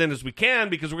clips in as we can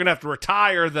because we're going to have to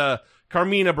retire the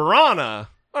Carmina Burana.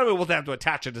 I mean, we'll have to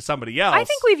attach it to somebody else. I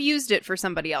think we've used it for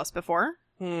somebody else before.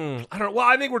 I don't know. Well,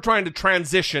 I think we're trying to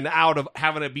transition out of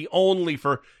having it be only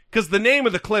for... Because the name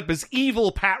of the clip is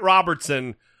Evil Pat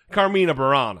Robertson, Carmina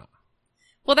Burana.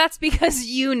 Well, that's because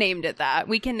you named it that.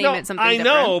 We can name it something different.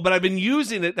 I know, but I've been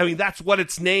using it. I mean, that's what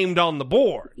it's named on the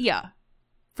board. Yeah.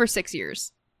 For 6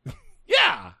 years.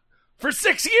 Yeah. For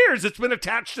 6 years, it's been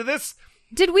attached to this.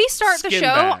 Did we start the show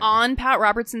bag on Pat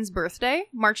Robertson's birthday,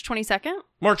 March 22nd?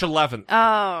 March 11th.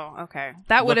 Oh, okay.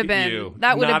 That would have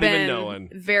been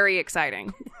very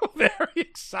exciting. Very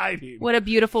exciting. What a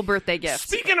beautiful birthday gift.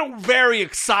 Speaking of very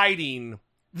exciting,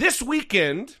 this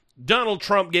weekend, Donald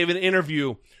Trump gave an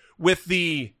interview with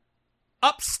the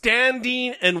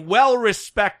upstanding and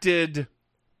well-respected,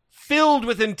 filled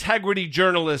with integrity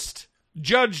journalist,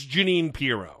 Judge Jeanine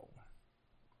Pirro.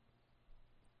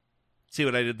 See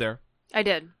what I did there? I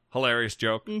did. Hilarious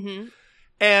joke. Mm-hmm.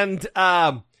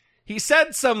 And he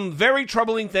said some very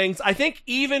troubling things, I think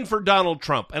even for Donald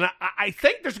Trump. And I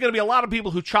think there's going to be a lot of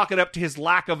people who chalk it up to his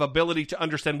lack of ability to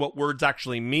understand what words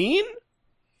actually mean.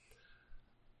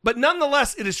 But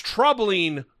nonetheless, it is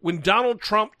troubling when Donald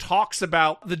Trump talks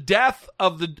about the death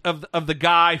of the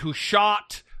guy who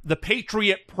shot the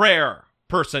Patriot Prayer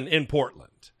person in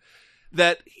Portland.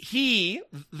 That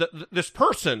this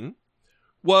person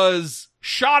was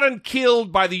shot and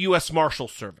killed by the U.S. Marshal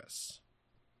Service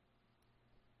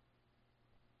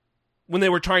when they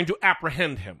were trying to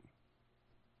apprehend him.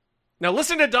 Now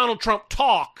listen to Donald Trump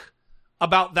talk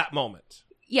about that moment.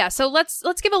 Yeah, so let's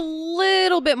give a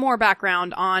little bit more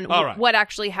background on what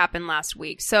actually happened last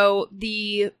week. So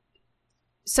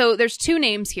there's two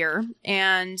names here,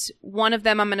 and one of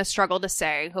them I'm going to struggle to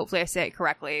say. Hopefully I say it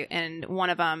correctly, and one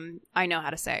of them I know how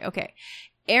to say. Okay.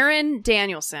 Aaron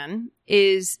Danielson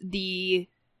is the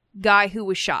guy who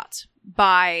was shot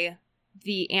by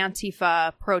the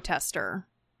Antifa protester.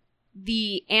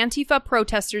 The Antifa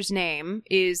protester's name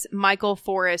is Michael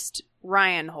Forrest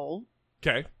Ryanhole.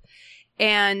 Okay.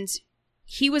 And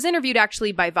he was interviewed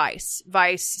actually by Vice.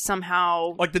 Vice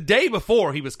somehow... Like the day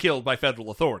before he was killed by federal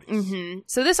authorities. Mm-hmm.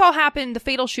 So this all happened, the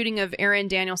fatal shooting of Aaron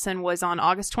Danielson was on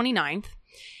August 29th.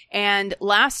 And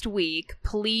last week,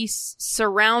 police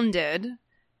surrounded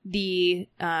the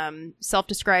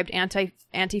self-described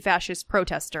anti-fascist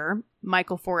protester,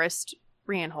 Michael Forrest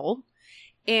Ryanhole.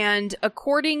 And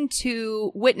according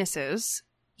to witnesses,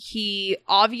 he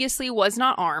obviously was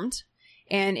not armed.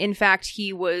 And in fact,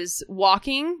 he was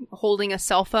walking, holding a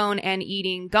cell phone and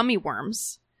eating gummy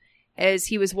worms as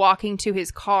he was walking to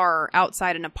his car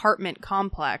outside an apartment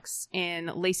complex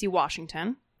in Lacey,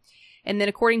 Washington. And then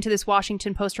according to this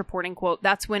Washington Post reporting, quote,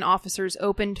 that's when officers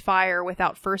opened fire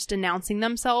without first announcing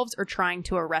themselves or trying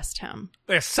to arrest him.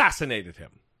 They assassinated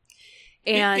him.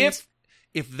 And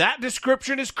if that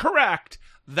description is correct,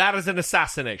 that is an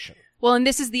assassination. Well, and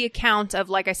this is the account of,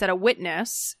 like I said, a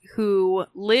witness who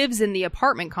lives in the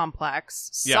apartment complex,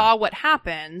 saw what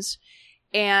happened,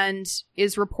 and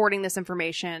is reporting this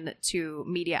information to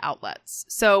media outlets.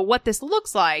 So what this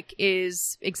looks like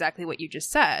is exactly what you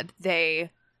just said. They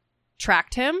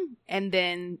tracked him, and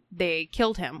then they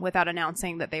killed him without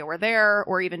announcing that they were there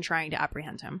or even trying to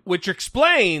apprehend him. Which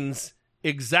explains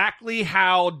exactly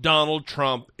how Donald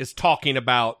Trump is talking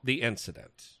about the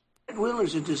incident.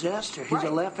 Wheeler's a disaster. He's a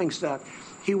laughingstock.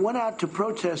 He went out to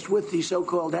protest with these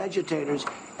so-called agitators,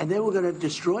 and they were going to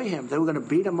destroy him. They were going to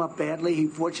beat him up badly. He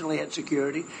fortunately had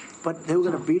security, but they were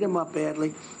going to beat him up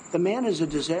badly. The man is a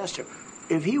disaster.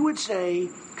 If he would say,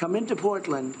 come into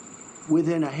Portland,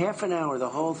 within a half an hour, the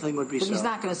whole thing would be solved. But he's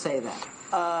not going to say that.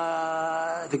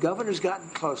 The governor's gotten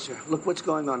closer. Look what's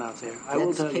going on out there. I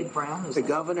will tell you. Brown, the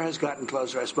governor has gotten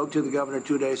closer. I spoke to the governor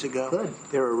 2 days ago. Good.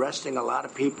 They're arresting a lot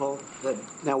of people. Good.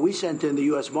 Now, we sent in the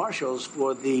U.S. Marshals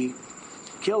for the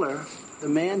killer, the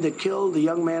man that killed the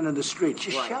young man in the street.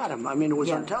 Just shot him. I mean, it was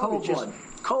on television.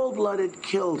 Cold-blooded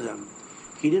killed him.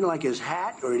 He didn't like his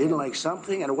hat, or he didn't like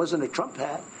something, and it wasn't a Trump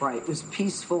hat. Right. It was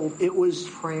peaceful. It was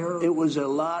prayer. It was a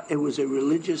lot. It was a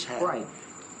religious hat. Right.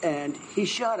 And he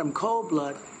shot him cold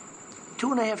blood.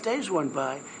 2.5 days went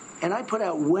by, and I put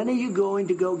out, when are you going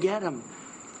to go get him?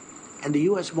 And the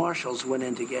U.S. Marshals went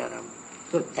in to get him.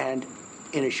 Good. And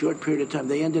in a short period of time,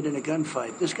 they ended in a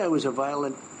gunfight. This guy was a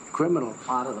violent criminal. A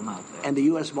lot of them out there. And the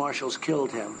U.S. Marshals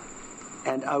killed him.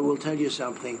 And I will tell you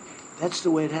something. That's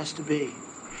the way it has to be.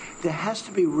 There has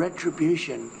to be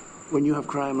retribution when you have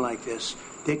crime like this.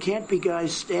 There can't be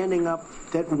guys standing up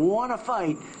that want to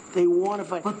fight. They want to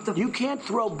fight. But you can't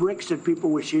throw bricks at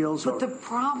people with shields. But the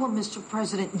problem, Mr.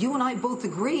 President, you and I both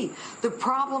agree. The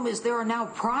problem is there are now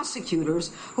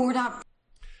prosecutors who are not...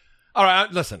 All right,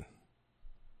 listen.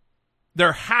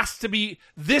 There has to be...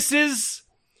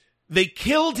 They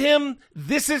killed him.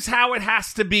 This is how it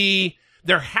has to be.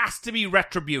 There has to be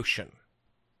retribution.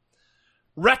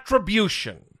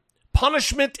 Retribution.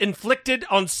 Punishment inflicted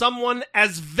on someone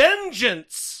as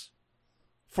vengeance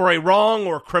for a wrong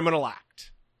or criminal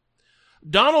act.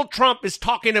 Donald Trump is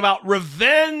talking about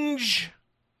revenge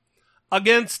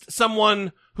against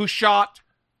someone who shot,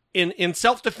 in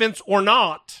self-defense or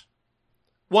not,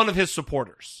 one of his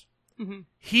supporters. Mm-hmm.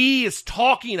 He is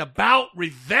talking about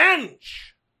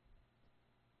revenge.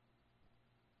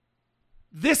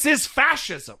 This is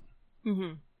fascism.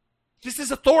 Mm-hmm. This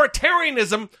is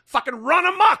authoritarianism fucking run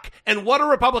amok. And what are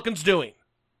Republicans doing?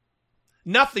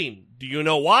 Nothing. Do you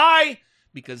know why?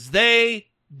 Because they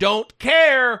don't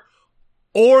care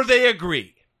or they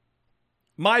agree.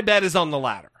 My bet is on the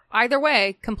latter. Either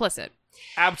way, complicit.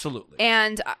 Absolutely.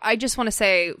 And I just want to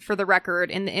say, for the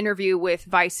record, in the interview with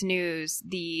Vice News,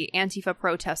 the Antifa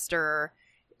protester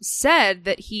said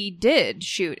that he did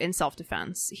shoot in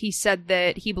self-defense. He said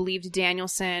that he believed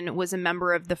Danielson was a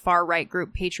member of the far-right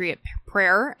group Patriot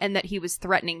Prayer and that he was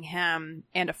threatening him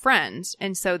and a friend,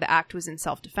 and so the act was in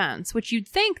self-defense, which you'd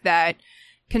think that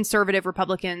conservative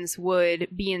Republicans would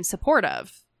be in support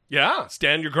of. Yeah,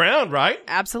 stand your ground, right?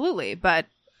 Absolutely, but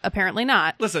apparently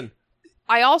not. Listen,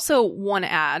 I also want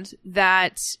to add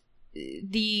that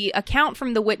the account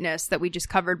from the witness that we just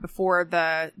covered before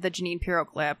the Jeanine Pirro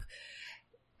clip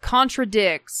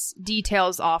contradicts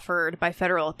details offered by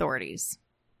federal authorities.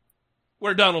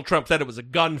 Where Donald Trump said it was a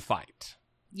gunfight.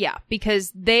 Yeah,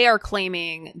 because they are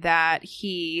claiming that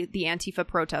he, the Antifa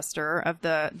protester of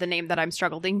the name that I'm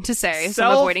struggling to say, so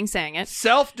I'm avoiding saying it.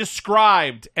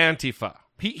 Self-described Antifa.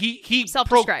 He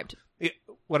self-described.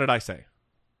 What did I say?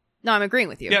 No, I'm agreeing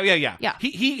with you. Yeah.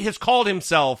 He has called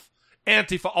himself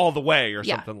Antifa all the way or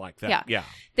something like that. Yeah.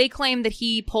 They claim that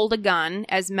he pulled a gun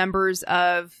as members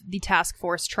of the task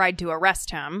force tried to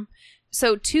arrest him.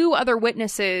 So 2 other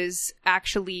witnesses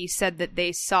actually said that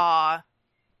they saw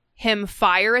him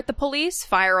fire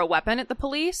a weapon at the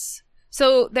police.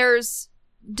 So there's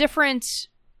different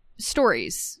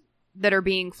stories that are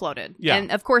being floated. Yeah.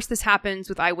 And of course this happens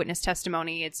with eyewitness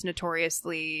testimony. It's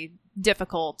notoriously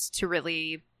difficult to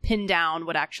really pin down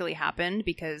what actually happened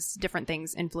because different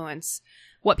things influence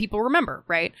what people remember,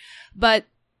 right? But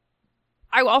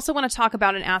I also want to talk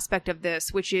about an aspect of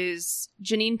this, which is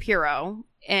Jeanine Pirro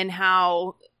and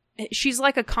how she's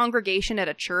like a congregation at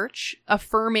a church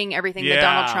affirming everything that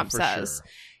Donald Trump says. Sure.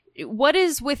 What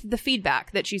is with the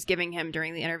feedback that she's giving him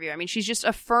during the interview? I mean, she's just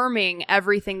affirming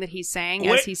everything that he's saying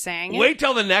as he's saying it. Wait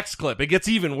till the next clip. It gets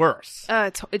even worse.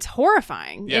 It's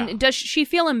horrifying. Yeah. And does she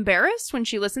feel embarrassed when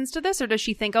she listens to this? Or does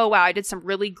she think, oh, wow, I did some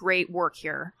really great work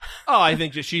here? Oh, I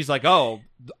think that she's like, oh,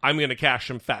 I'm going to cash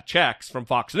some fat checks from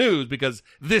Fox News because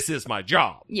this is my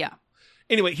job. Yeah.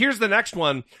 Anyway, here's the next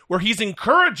one where he's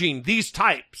encouraging these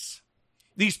types,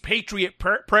 these Patriot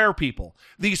Prayer people,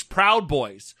 these Proud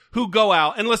Boys who go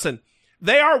out and listen,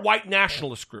 they are white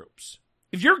nationalist groups.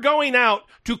 If you're going out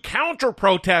to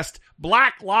counter-protest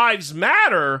Black Lives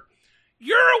Matter,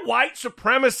 you're a white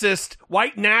supremacist,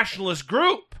 white nationalist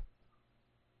group.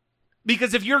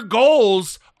 Because if your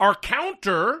goals are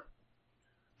counter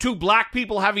to black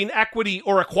people having equity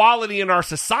or equality in our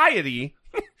society,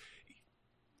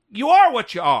 you are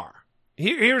what you are.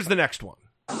 Here's the next one.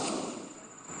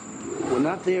 We're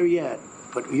not there yet,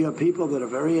 but you have people that are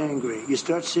very angry. You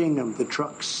start seeing them, the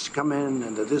trucks come in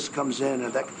and this comes in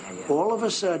and that. All of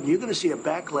a sudden, you're going to see a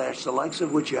backlash, the likes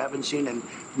of which you haven't seen in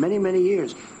many, many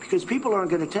years, because people aren't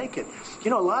going to take it.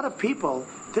 You know, a lot of people,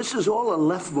 this is all a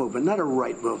left movement, not a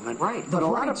right movement. Right. But a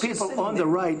lot of people on the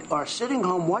right are sitting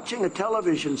home watching a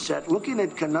television set, looking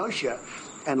at Kenosha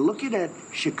and looking at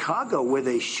Chicago where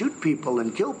they shoot people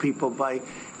and kill people by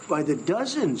the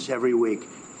dozens every week.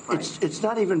 Right. It's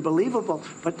not even believable,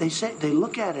 but they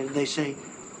look at it and they say,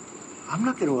 I'm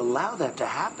not going to allow that to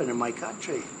happen in my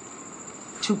country.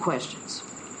 2 questions.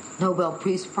 Nobel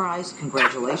Peace Prize,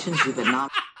 congratulations, you've been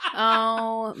nominated.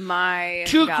 Oh my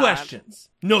 2 God. questions.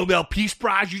 Nobel Peace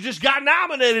Prize, you just got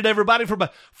nominated, everybody, from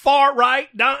a far right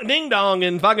ding dong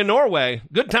in fucking Norway.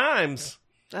 Good times.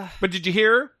 Ugh. But did you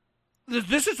hear?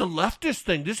 This is a leftist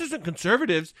thing. This isn't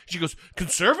conservatives. She goes,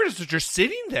 conservatives are just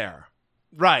sitting there.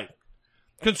 Right.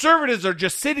 Conservatives are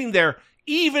just sitting there,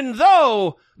 even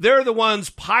though they're the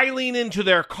ones piling into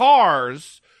their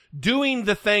cars, doing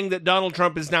the thing that Donald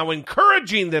Trump is now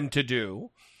encouraging them to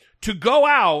do, to go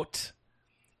out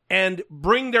and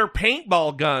bring their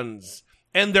paintball guns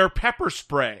and their pepper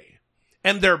spray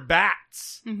and their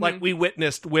bats, like we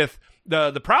witnessed with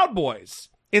the Proud Boys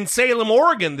in Salem,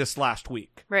 Oregon this last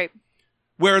week. Right.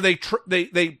 Where they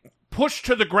pushed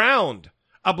to the ground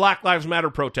a Black Lives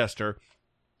Matter protester,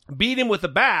 beat him with a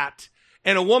bat,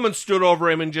 and a woman stood over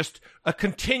him and just a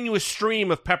continuous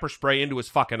stream of pepper spray into his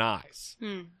fucking eyes.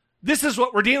 This is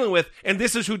what we're dealing with, and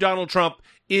this is who Donald Trump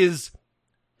is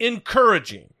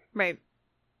encouraging. Right.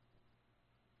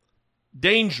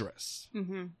 Dangerous.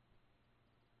 Mm-hmm.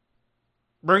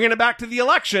 Bringing it back to the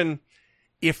election,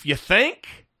 if you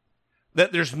think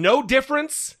that there's no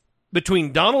difference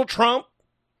between Donald Trump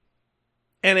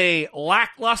and a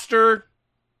lackluster,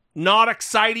 not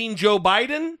exciting Joe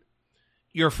Biden,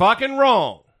 you're fucking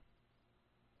wrong.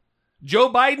 Joe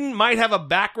Biden might have a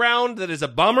background that is a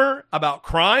bummer about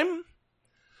crime,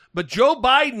 but Joe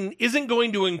Biden isn't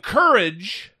going to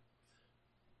encourage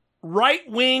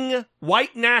right-wing,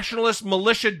 white nationalist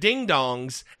militia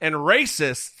ding-dongs and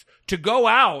racists to go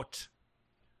out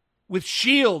with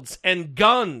shields and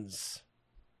guns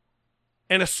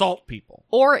and assault people.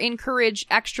 Or encourage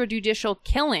extrajudicial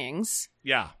killings.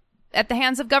 Yeah. At the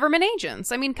hands of government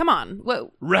agents. I mean, come on.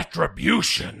 What?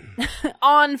 Retribution.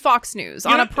 On Fox News,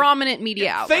 on a prominent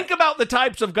media outlet. Think about the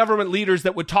types of government leaders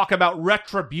that would talk about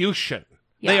retribution.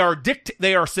 Yeah.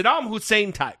 They are Saddam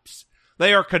Hussein types.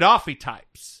 They are Gaddafi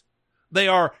types. They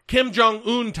are Kim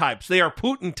Jong-un types. They are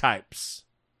Putin types.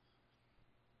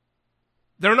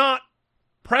 They're not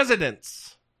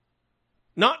presidents.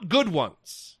 Not good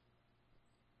ones.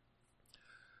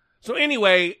 So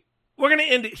anyway, we're going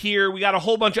to end it here. We got a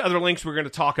whole bunch of other links we're going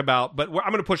to talk about, but I'm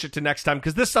going to push it to next time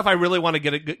because this stuff I really want to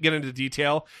get into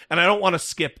detail, and I don't want to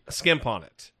skimp on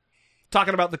it.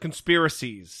 Talking about the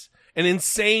conspiracies and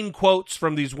insane quotes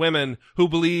from these women who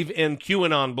believe in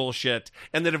QAnon bullshit,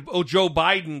 and that if Joe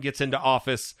Biden gets into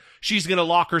office, she's going to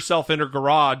lock herself in her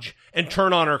garage and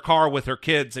turn on her car with her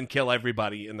kids and kill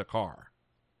everybody in the car.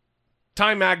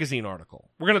 Time Magazine article.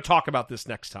 We're going to talk about this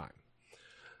next time.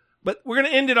 But we're going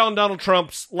to end it on Donald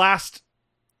Trump's last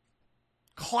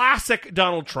classic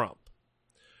Donald Trump.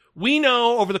 We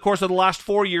know over the course of the last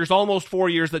 4 years, almost 4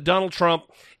 years, that Donald Trump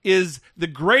is the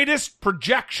greatest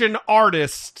projection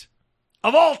artist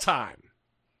of all time.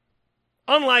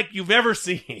 Unlike you've ever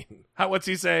seen. What's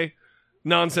he say?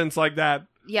 Nonsense like that.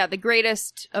 Yeah, the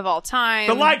greatest of all time.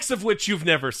 The likes of which you've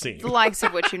never seen. The likes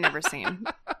of which you've never seen.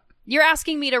 You're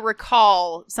asking me to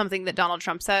recall something that Donald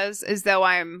Trump says as though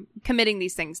I'm committing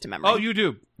these things to memory. Oh, you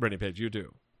do, Brittany Page, you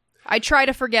do. I try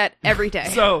to forget every day.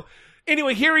 So,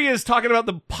 anyway, here he is talking about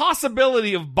the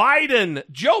possibility of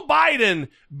Joe Biden,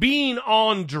 being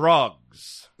on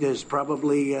drugs. There's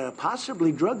probably,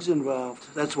 possibly drugs involved.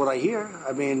 That's what I hear.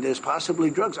 I mean, there's possibly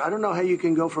drugs. I don't know how you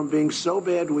can go from being so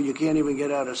bad where you can't even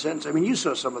get out a sentence. I mean, you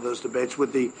saw some of those debates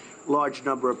with the large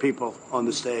number of people on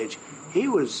the stage. He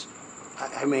was...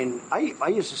 I mean, I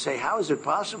used to say, how is it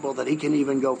possible that he can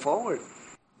even go forward?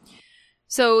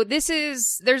 So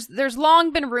there's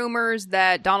long been rumors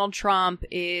that Donald Trump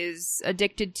is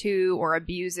addicted to or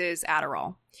abuses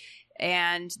Adderall.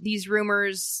 And these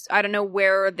rumors, I don't know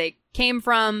where they came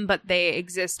from, but they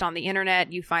exist on the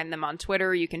internet. You find them on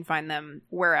Twitter. You can find them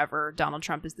wherever Donald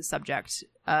Trump is the subject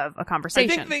of a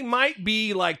conversation. I think they might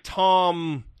be like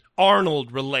Tom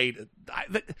Arnold related.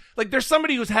 Like there's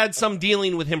somebody who's had some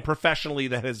dealing with him professionally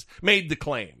that has made the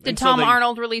claim. Did Tom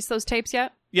Arnold release those tapes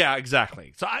yet? Yeah,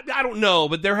 exactly. So I don't know,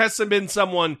 but there has been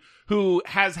someone who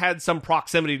has had some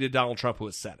proximity to Donald Trump who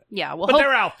has said it. Yeah, well, but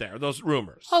they're out there, those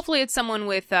rumors. Hopefully it's someone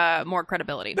with more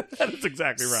credibility. That's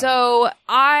exactly right. So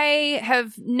I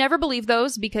have never believed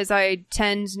those because I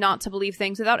tend not to believe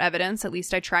things without evidence. At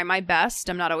least I try my best.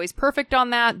 I'm not always perfect on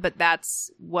that, but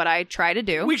that's what I try to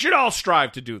do. We should all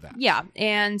strive to do that. Yeah,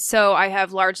 and so I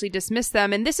have largely dismissed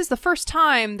them. And this is the first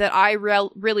time that I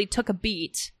really took a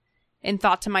beat and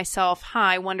thought to myself,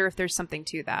 I wonder if there's something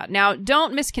to that. Now,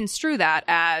 don't misconstrue that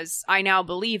as I now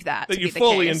believe that to you be the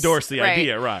fully case, endorse the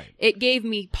idea, right? It gave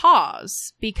me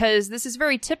pause because this is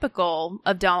very typical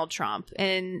of Donald Trump.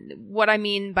 And what I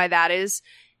mean by that is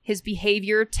his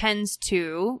behavior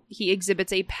he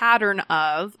exhibits a pattern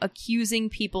of accusing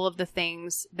people of the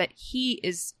things that he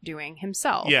is doing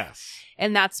himself. Yes.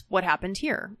 And that's what happened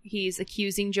here. He's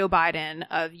accusing Joe Biden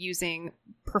of using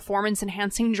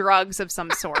performance-enhancing drugs of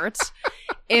some sort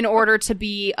in order to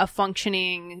be a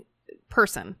functioning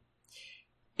person.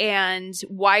 And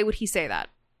why would he say that?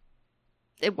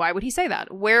 Why would he say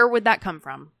that? Where would that come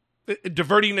from?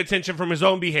 Diverting attention from his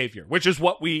own behavior, which is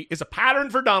is a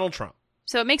pattern for Donald Trump.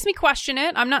 So it makes me question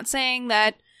it. I'm not saying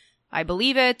that I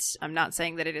believe it. I'm not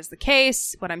saying that it is the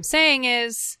case. What I'm saying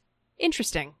is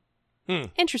interesting.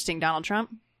 Interesting, Donald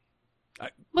Trump.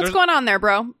 What's going on there,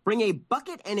 bro? Bring a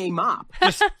bucket and a mop.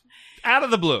 Just out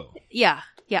of the blue. Yeah.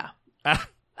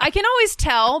 I can always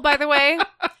tell, by the way,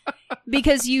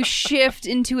 because you shift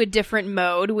into a different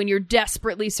mode when you're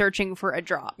desperately searching for a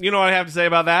drop. You know what I have to say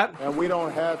about that? And we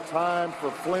don't have time for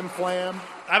flim-flam.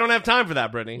 I don't have time for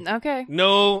that, Brittany. Okay.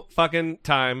 No fucking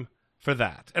time for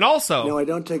that. And also... No, I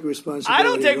don't take responsibility. I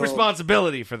don't take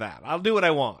responsibility for that. I'll do what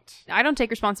I want. I don't take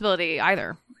responsibility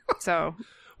either. So...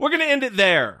 We're going to end it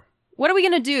there. What are we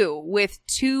going to do with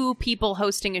two people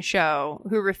hosting a show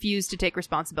who refuse to take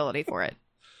responsibility for it?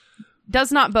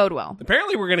 Does not bode well.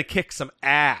 Apparently, we're going to kick some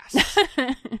ass.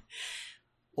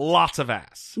 Lots of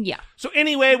ass. Yeah. So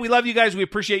anyway, we love you guys. We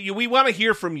appreciate you. We want to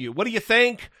hear from you. What do you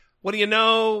think? What do you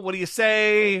know? What do you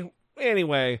say?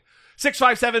 Anyway,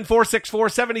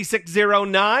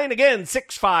 657-464-7609. Again,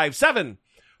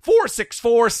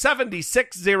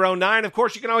 657-464-7609. Of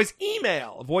course, you can always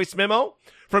email a voice memo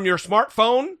from your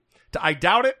smartphone to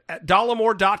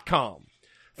idoubt@dollamore.com.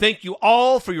 Thank you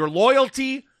all for your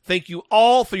loyalty. Thank you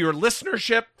all for your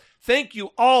listenership. Thank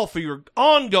you all for your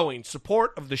ongoing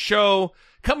support of the show.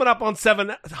 Coming up on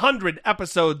 700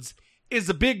 episodes is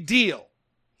a big deal.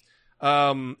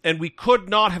 And we could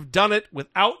not have done it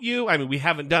without you. I mean, we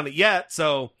haven't done it yet,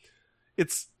 so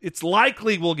it's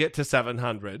likely we'll get to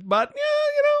 700. But,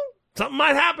 yeah, you know, something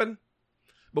might happen.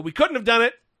 But we couldn't have done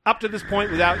it up to this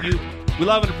point without you. We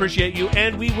love and appreciate you,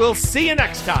 and we will see you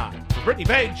next time. For Brittany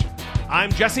Page, I'm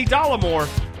Jesse Dollamore,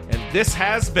 and this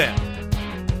has been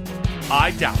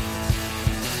I Doubt It.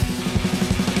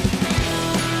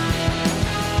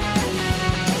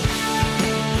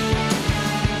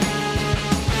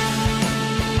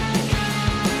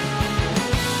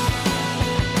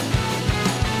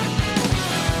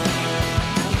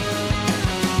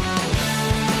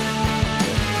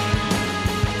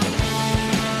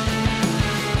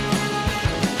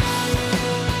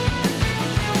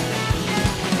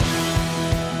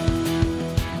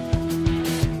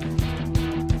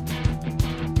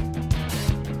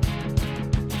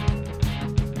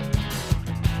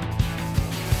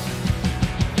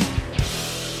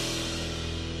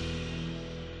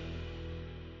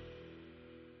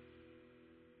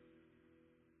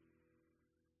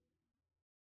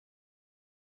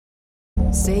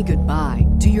 Say goodbye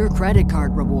to your credit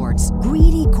card rewards.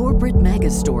 Greedy corporate mega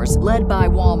stores, led by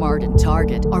Walmart and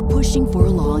Target, are pushing for a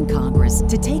law in Congress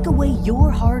to take away your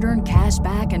hard-earned cash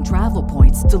back and travel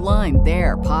points to line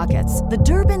their pockets. The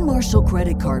Durbin-Marshall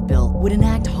credit card bill would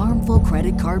enact harmful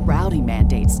credit card routing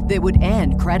mandates that would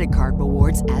end credit card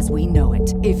rewards as we know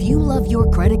it. If you love your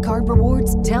credit card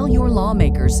rewards, tell your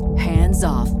lawmakers, hands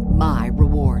off my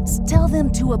rewards. Tell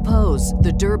them to oppose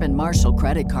the Durbin-Marshall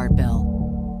credit card bill.